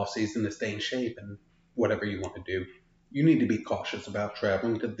during the off season to stay in shape and whatever you want to do, you need to be cautious about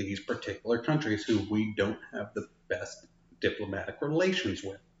traveling to these particular countries who we don't have the best diplomatic relations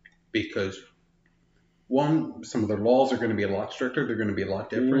with, because one, some of their laws are going to be a lot stricter, they're going to be a lot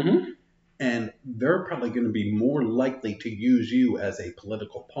different, Mm-hmm. and they're probably going to be more likely to use you as a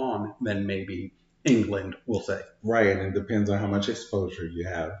political pawn than maybe England will say. Right, and it depends on how much exposure you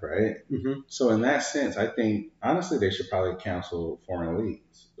have, right? Mm-hmm. So in that sense, I think honestly they should probably cancel foreign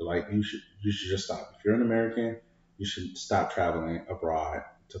leagues. Like you should just stop. If you're an American, you should stop traveling abroad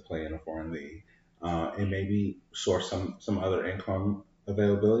to play in a foreign league, and maybe source some other income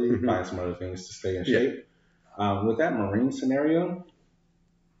availability, Mm-hmm. find some other things to stay in Yeah. shape. With that Marine scenario,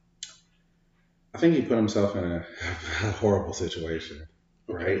 I think he put himself in a horrible situation,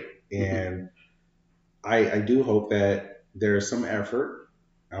 right? And I do hope that there is some effort.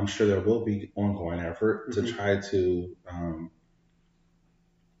 I'm sure there will be ongoing effort to try to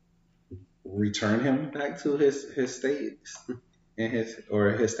return him back to his state and his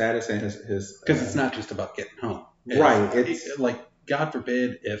status and his Because it's not just about getting home. Right, it's- like, God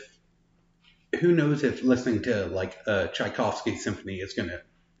forbid, who knows if listening to like a Tchaikovsky symphony is going to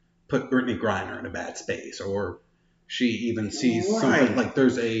put Brittany Griner in a bad space, or she even sees something Right. like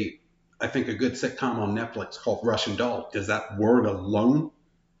there's I think a good sitcom on Netflix called Russian Doll. Does that word alone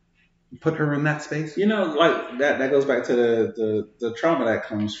put her in that space? You know, like that goes back to the trauma that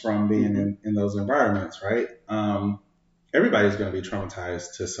comes from being in those environments, right? Everybody's going to be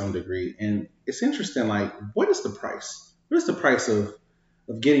traumatized to some degree, and it's interesting. Like, what is the price? What is the price of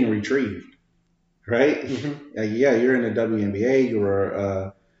getting retrieved, right? Yeah, you're in the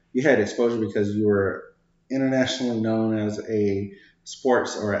WNBA. You had exposure because you were internationally known as a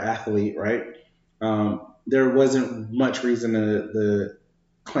sports or athlete, right? There wasn't much reason to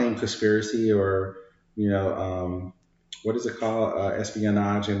claim conspiracy or, what is it called?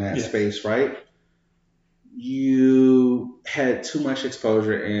 Espionage in that space, right? You had too much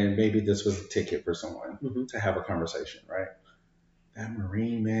exposure, and maybe this was a ticket for someone to have a conversation, right? That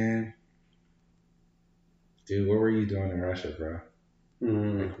Marine, man. Dude, what were you doing in Russia, bro?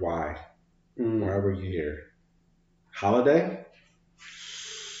 Like, why? Why were you here? Holiday?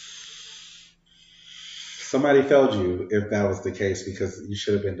 Somebody failed you if that was the case, because you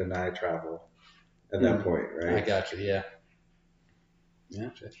should have been denied travel at that point, right? I got you, yeah. Yeah,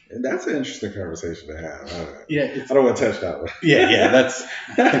 and that's an interesting conversation to have. Yeah, I don't want to touch that one. Yeah, I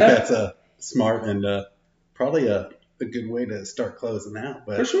think that's a smart and probably a good way to start closing out.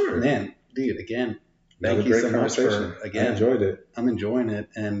 But for sure, man, dude, again, thank you so much for I enjoyed it. I'm enjoying it,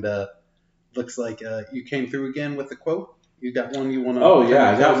 and looks like you came through again with a quote. You got one you want to? Oh yeah,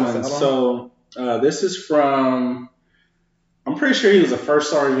 I got one. So this is from. I'm pretty sure he was a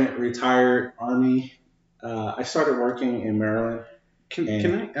first sergeant, retired Army. I started working in Maryland. Can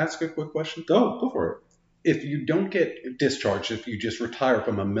I ask a quick question? Go for it. If you don't get discharged, if you just retire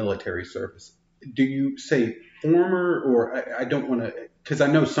from a military service, do you say former, or I don't want to, because I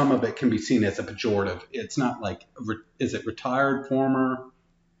know some of it can be seen as a pejorative. It's not like, is it retired, former,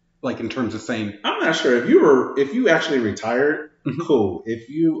 like in terms of saying? I'm not sure. If you actually retired, cool. If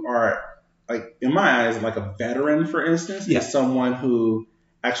you are, like, in my eyes, like a veteran, for instance, is someone who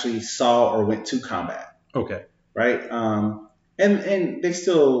actually saw or went to combat. Okay. Right. And they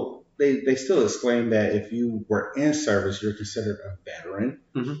still they still exclaim that if you were in service, you're considered a veteran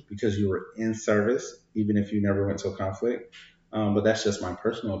because you were in service, even if you never went to a conflict. But that's just my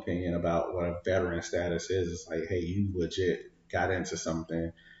personal opinion about what a veteran status is. It's like, hey, you legit got into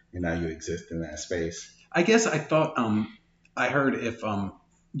something and now you exist in that space. I guess I thought I heard if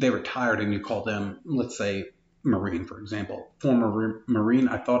they retired and you called them, let's say, Marine, for example, former Marine,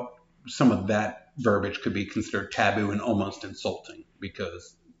 I thought some of that verbiage could be considered taboo and almost insulting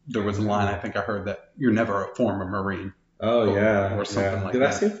because there was a line I think I heard that you're never a former Marine. Oh, or something like that. Did that.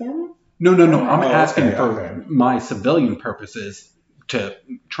 I say former? No. I'm asking for my civilian purposes to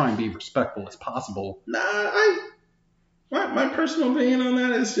try and be respectful as possible. Nah, my personal opinion on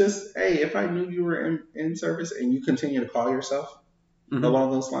that is just, hey, if I knew you were in service and you continue to call yourself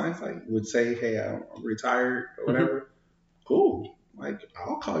along those lines, like would say, hey, I'm retired or whatever, cool. Like,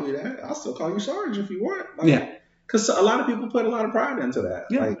 I'll call you that. I'll still call you Sarge if you want. Like, because a lot of people put a lot of pride into that,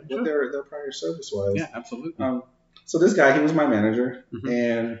 what their prior service was. Yeah, absolutely. So this guy, he was my manager,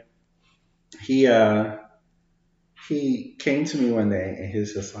 and he came to me one day, and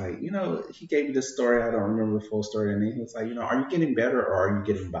he's just like, he gave me this story. I don't remember the full story, and then he was like, are you getting better or are you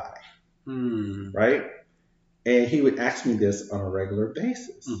getting by? Right? And he would ask me this on a regular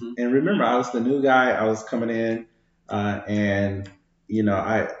basis. And remember, I was the new guy. I was coming in, and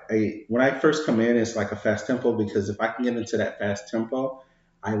I when I first come in, it's like a fast tempo because if I can get into that fast tempo,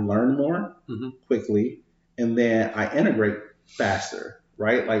 I learn more quickly, and then I integrate faster,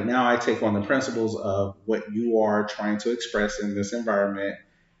 right? Like now I take on the principles of what you are trying to express in this environment.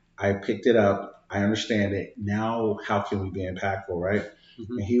 I picked it up. I understand it. Now how can we be impactful, right?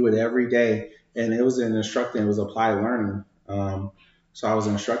 And he would every day, and it was an instructing, it was applied learning. So I was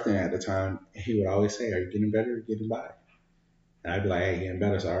instructing at the time, and he would always say, are you getting better or getting by? And I'd be like, hey, getting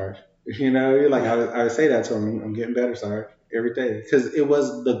better, Sarge. Like I would say that to him, I'm getting better, Sarge, every day. Because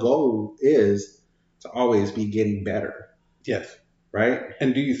the goal is to always be getting better. Yes. Right?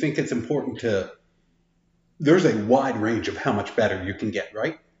 And do you think it's important there's a wide range of how much better you can get,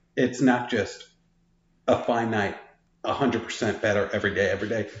 right? It's not just a finite 100% better every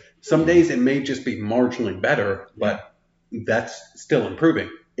day. Some days it may just be marginally better, but that's still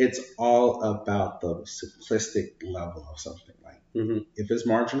improving. It's all about the simplistic level of something. Like if it's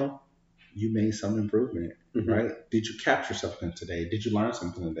marginal, you made some improvement, right? Did you capture something today? Did you learn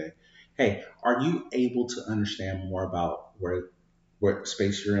something today? Hey, are you able to understand more about what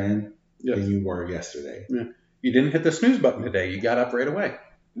space you're in than you were yesterday? Yeah. You didn't hit the snooze button today. You got up right away.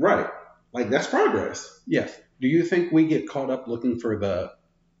 Right. Like that's progress. Yes. Do you think we get caught up looking for the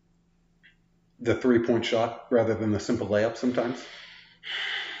 3-point shot rather than the simple layup sometimes?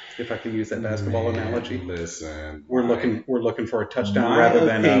 If I can use that basketball analogy. Listen, we're looking for a touchdown rather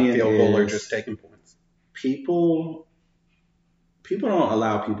than a field goal or just taking points. People don't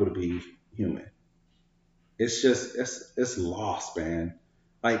allow people to be human. It's just it's lost, man.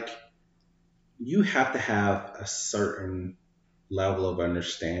 Like you have to have a certain level of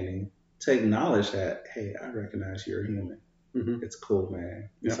understanding to acknowledge that, hey, I recognize you're a human. It's cool, man.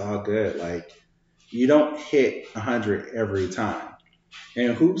 It's all good. Like you don't hit 100 every time.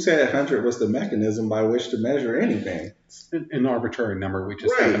 And who said 100 was the mechanism by which to measure anything? It's an arbitrary number. We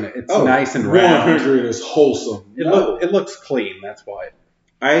just happen to, it's nice and round. 100 is wholesome. It looks clean. That's why.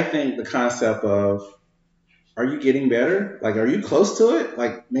 I think the concept of, are you getting better? Like, are you close to it?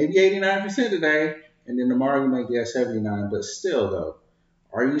 Like maybe 89% today, and then tomorrow you might get 79. But still, though,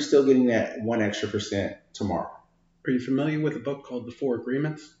 are you still getting that 1 extra % tomorrow? Are you familiar with a book called The 4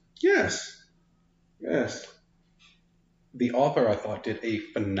 Agreements? Yes. The author, I thought, did a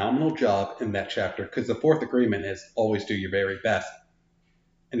phenomenal job in that chapter because the 4th agreement is always do your very best.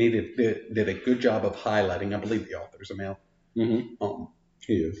 And he did a good job of highlighting, I believe the author's a male. He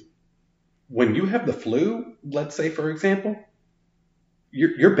is. When you have the flu, let's say, for example,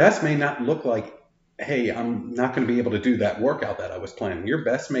 your best may not look like, hey, I'm not going to be able to do that workout that I was planning. Your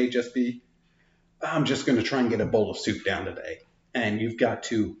best may just be, I'm just going to try and get a bowl of soup down today. And you've got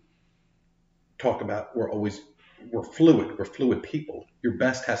to talk about we're fluid people. Your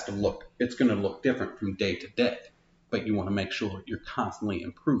best has to it's going to look different from day to day, but you want to make sure you're constantly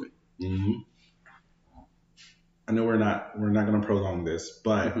improving. I know we're not going to prolong this,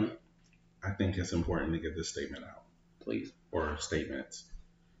 but I think it's important to get this statement out. Please. Or statements.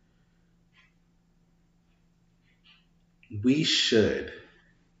 We should,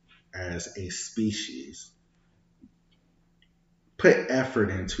 as a species, put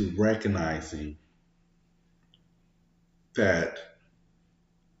effort into recognizing that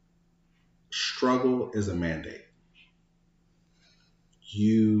struggle is a mandate.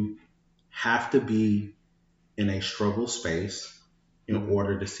 You have to be in a struggle space in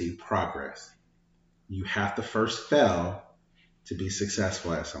order to see progress. You have to first fail to be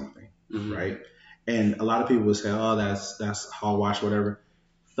successful at something, right? And a lot of people will say, "Oh, that's hogwash, whatever."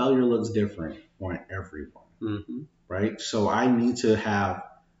 Failure looks different on everyone, right? So I need to have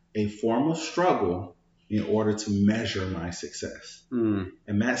a form of struggle in order to measure my success,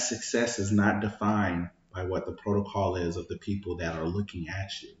 and that success is not defined by what the protocol is of the people that are looking at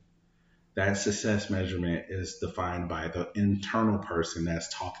you. That success measurement is defined by the internal person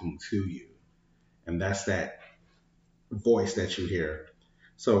that's talking to you, and that's that voice that you hear.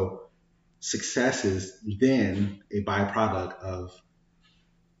 So success is then a byproduct of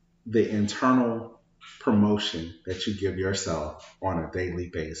the internal promotion that you give yourself on a daily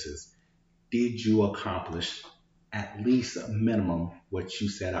basis. Did you accomplish at least a minimum what you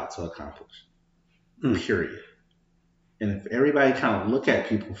set out to accomplish? Period. And if everybody kind of look at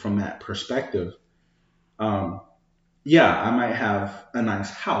people from that perspective, yeah, I might have a nice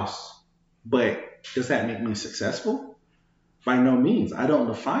house, but does that make me successful? By no means. I don't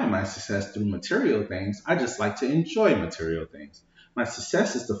define my success through material things. I just like to enjoy material things. My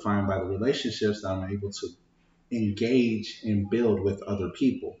success is defined by the relationships that I'm able to engage and build with other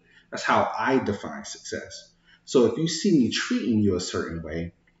people. That's how I define success. So if you see me treating you a certain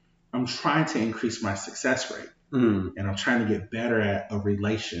way, I'm trying to increase my success rate. And I'm trying to get better at a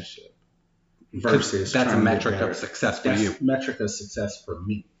relationship versus that's a trying to get metric better. of success for That's you. metric of success for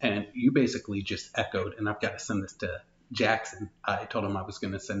me. And you basically just echoed, and I've got to send this to Jackson. I told him I was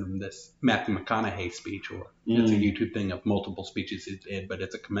going to send him this Matthew McConaughey speech, or it's a YouTube thing of multiple speeches he did, but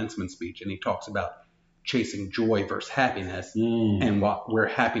it's a commencement speech, and he talks about chasing joy versus happiness, and where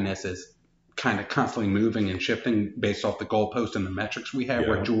happiness is kind of constantly moving and shifting based off the goalpost and the metrics we have,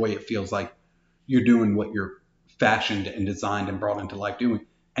 where joy, it feels like you're doing what you're fashioned and designed and brought into life doing.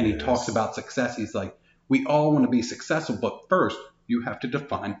 And he talks about success. He's like, we all want to be successful, but first you have to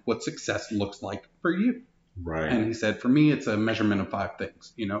define what success looks like for you. Right. And he said, for me, it's a measurement of 5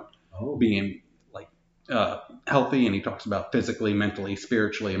 things, being like healthy. And he talks about physically, mentally,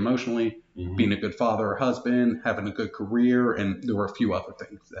 spiritually, emotionally, being a good father or husband, having a good career. And there were a few other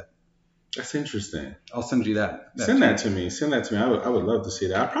things that. That's interesting. I'll send you that. Send that to me. Send that to me. I would love to see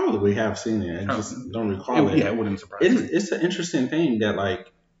that. I probably have seen it and just don't recall it. Yeah, it wouldn't surprise me. It's an interesting thing that, like,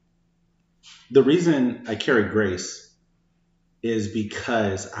 the reason I carry grace is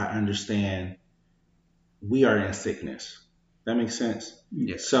because I understand we are in sickness. That makes sense?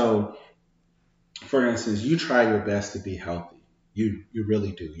 Yes. So, for instance, you try your best to be healthy. You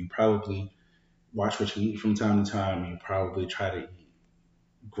really do. You probably watch what you eat from time to time. You probably try to eat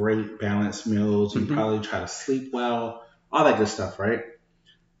great balanced meals. You probably try to sleep well, all that good stuff, right?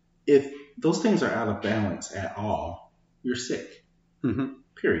 If those things are out of balance at all, you're sick.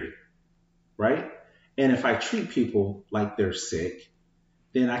 Period. Right? And if I treat people like they're sick,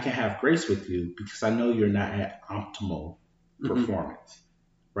 then I can have grace with you because I know you're not at optimal performance.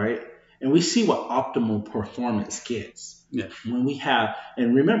 Right? And we see what optimal performance gets. When we have,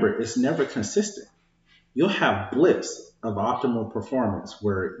 and remember, it's never consistent. You'll have blips of optimal performance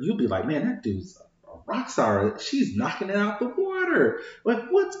where you'll be like, man, that dude's a rock star. She's knocking it out the water. Like,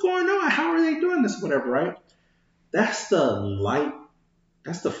 what's going on? How are they doing this? Whatever, right? That's the light.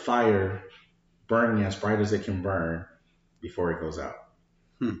 That's the fire burning as bright as it can burn before it goes out.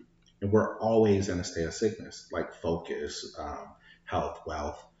 And we're always in a state of sickness, like focus, health,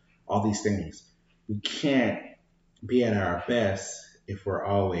 wealth, all these things. We can't be at our best if we're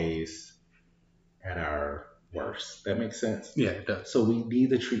always at our worst. That makes sense? Yeah, it does. So we need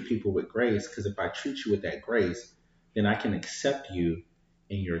to treat people with grace, because if I treat you with that grace, then I can accept you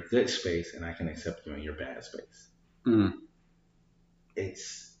in your good space and I can accept you in your bad space.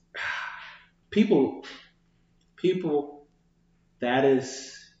 It's people, that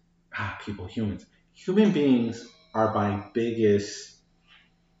is, people, humans. Human beings are my biggest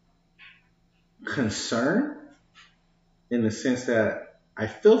concern, in the sense that I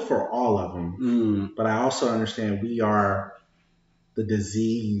feel for all of them, but I also understand we are the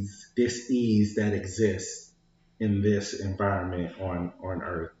dis-ease that exists in this environment on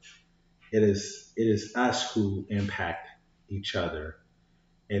Earth. It is us who impact each other.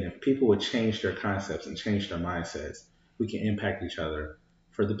 And if people would change their concepts and change their mindsets, we can impact each other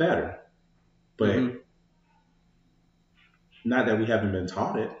for the better. But not that we haven't been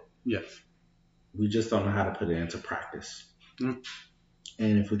taught it. Yes. We just don't know how to put it into practice. And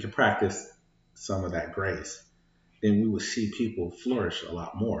if we can practice some of that grace, then we will see people flourish a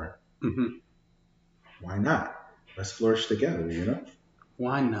lot more. Why not? Let's flourish together,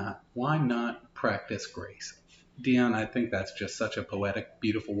 Why not? Why not practice grace? Deon, I think that's just such a poetic,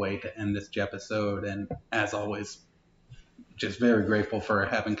 beautiful way to end this Jepisode. And as always, just very grateful for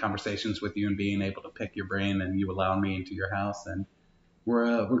having conversations with you and being able to pick your brain and you allowing me into your house. And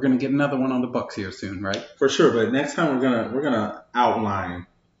we're gonna get another one on the books here soon, right? For sure, but next time we're gonna outline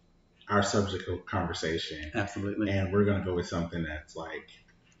our subject of conversation. Absolutely. And we're gonna go with something that's like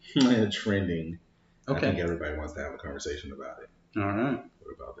trending. Okay. I think everybody wants to have a conversation about it. All right.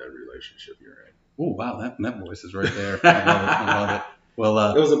 What about that relationship you're in? Oh wow, that voice is right there. I love it.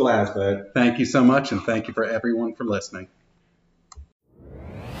 Well, it was a blast, bud. Thank you so much, and thank you for everyone for listening.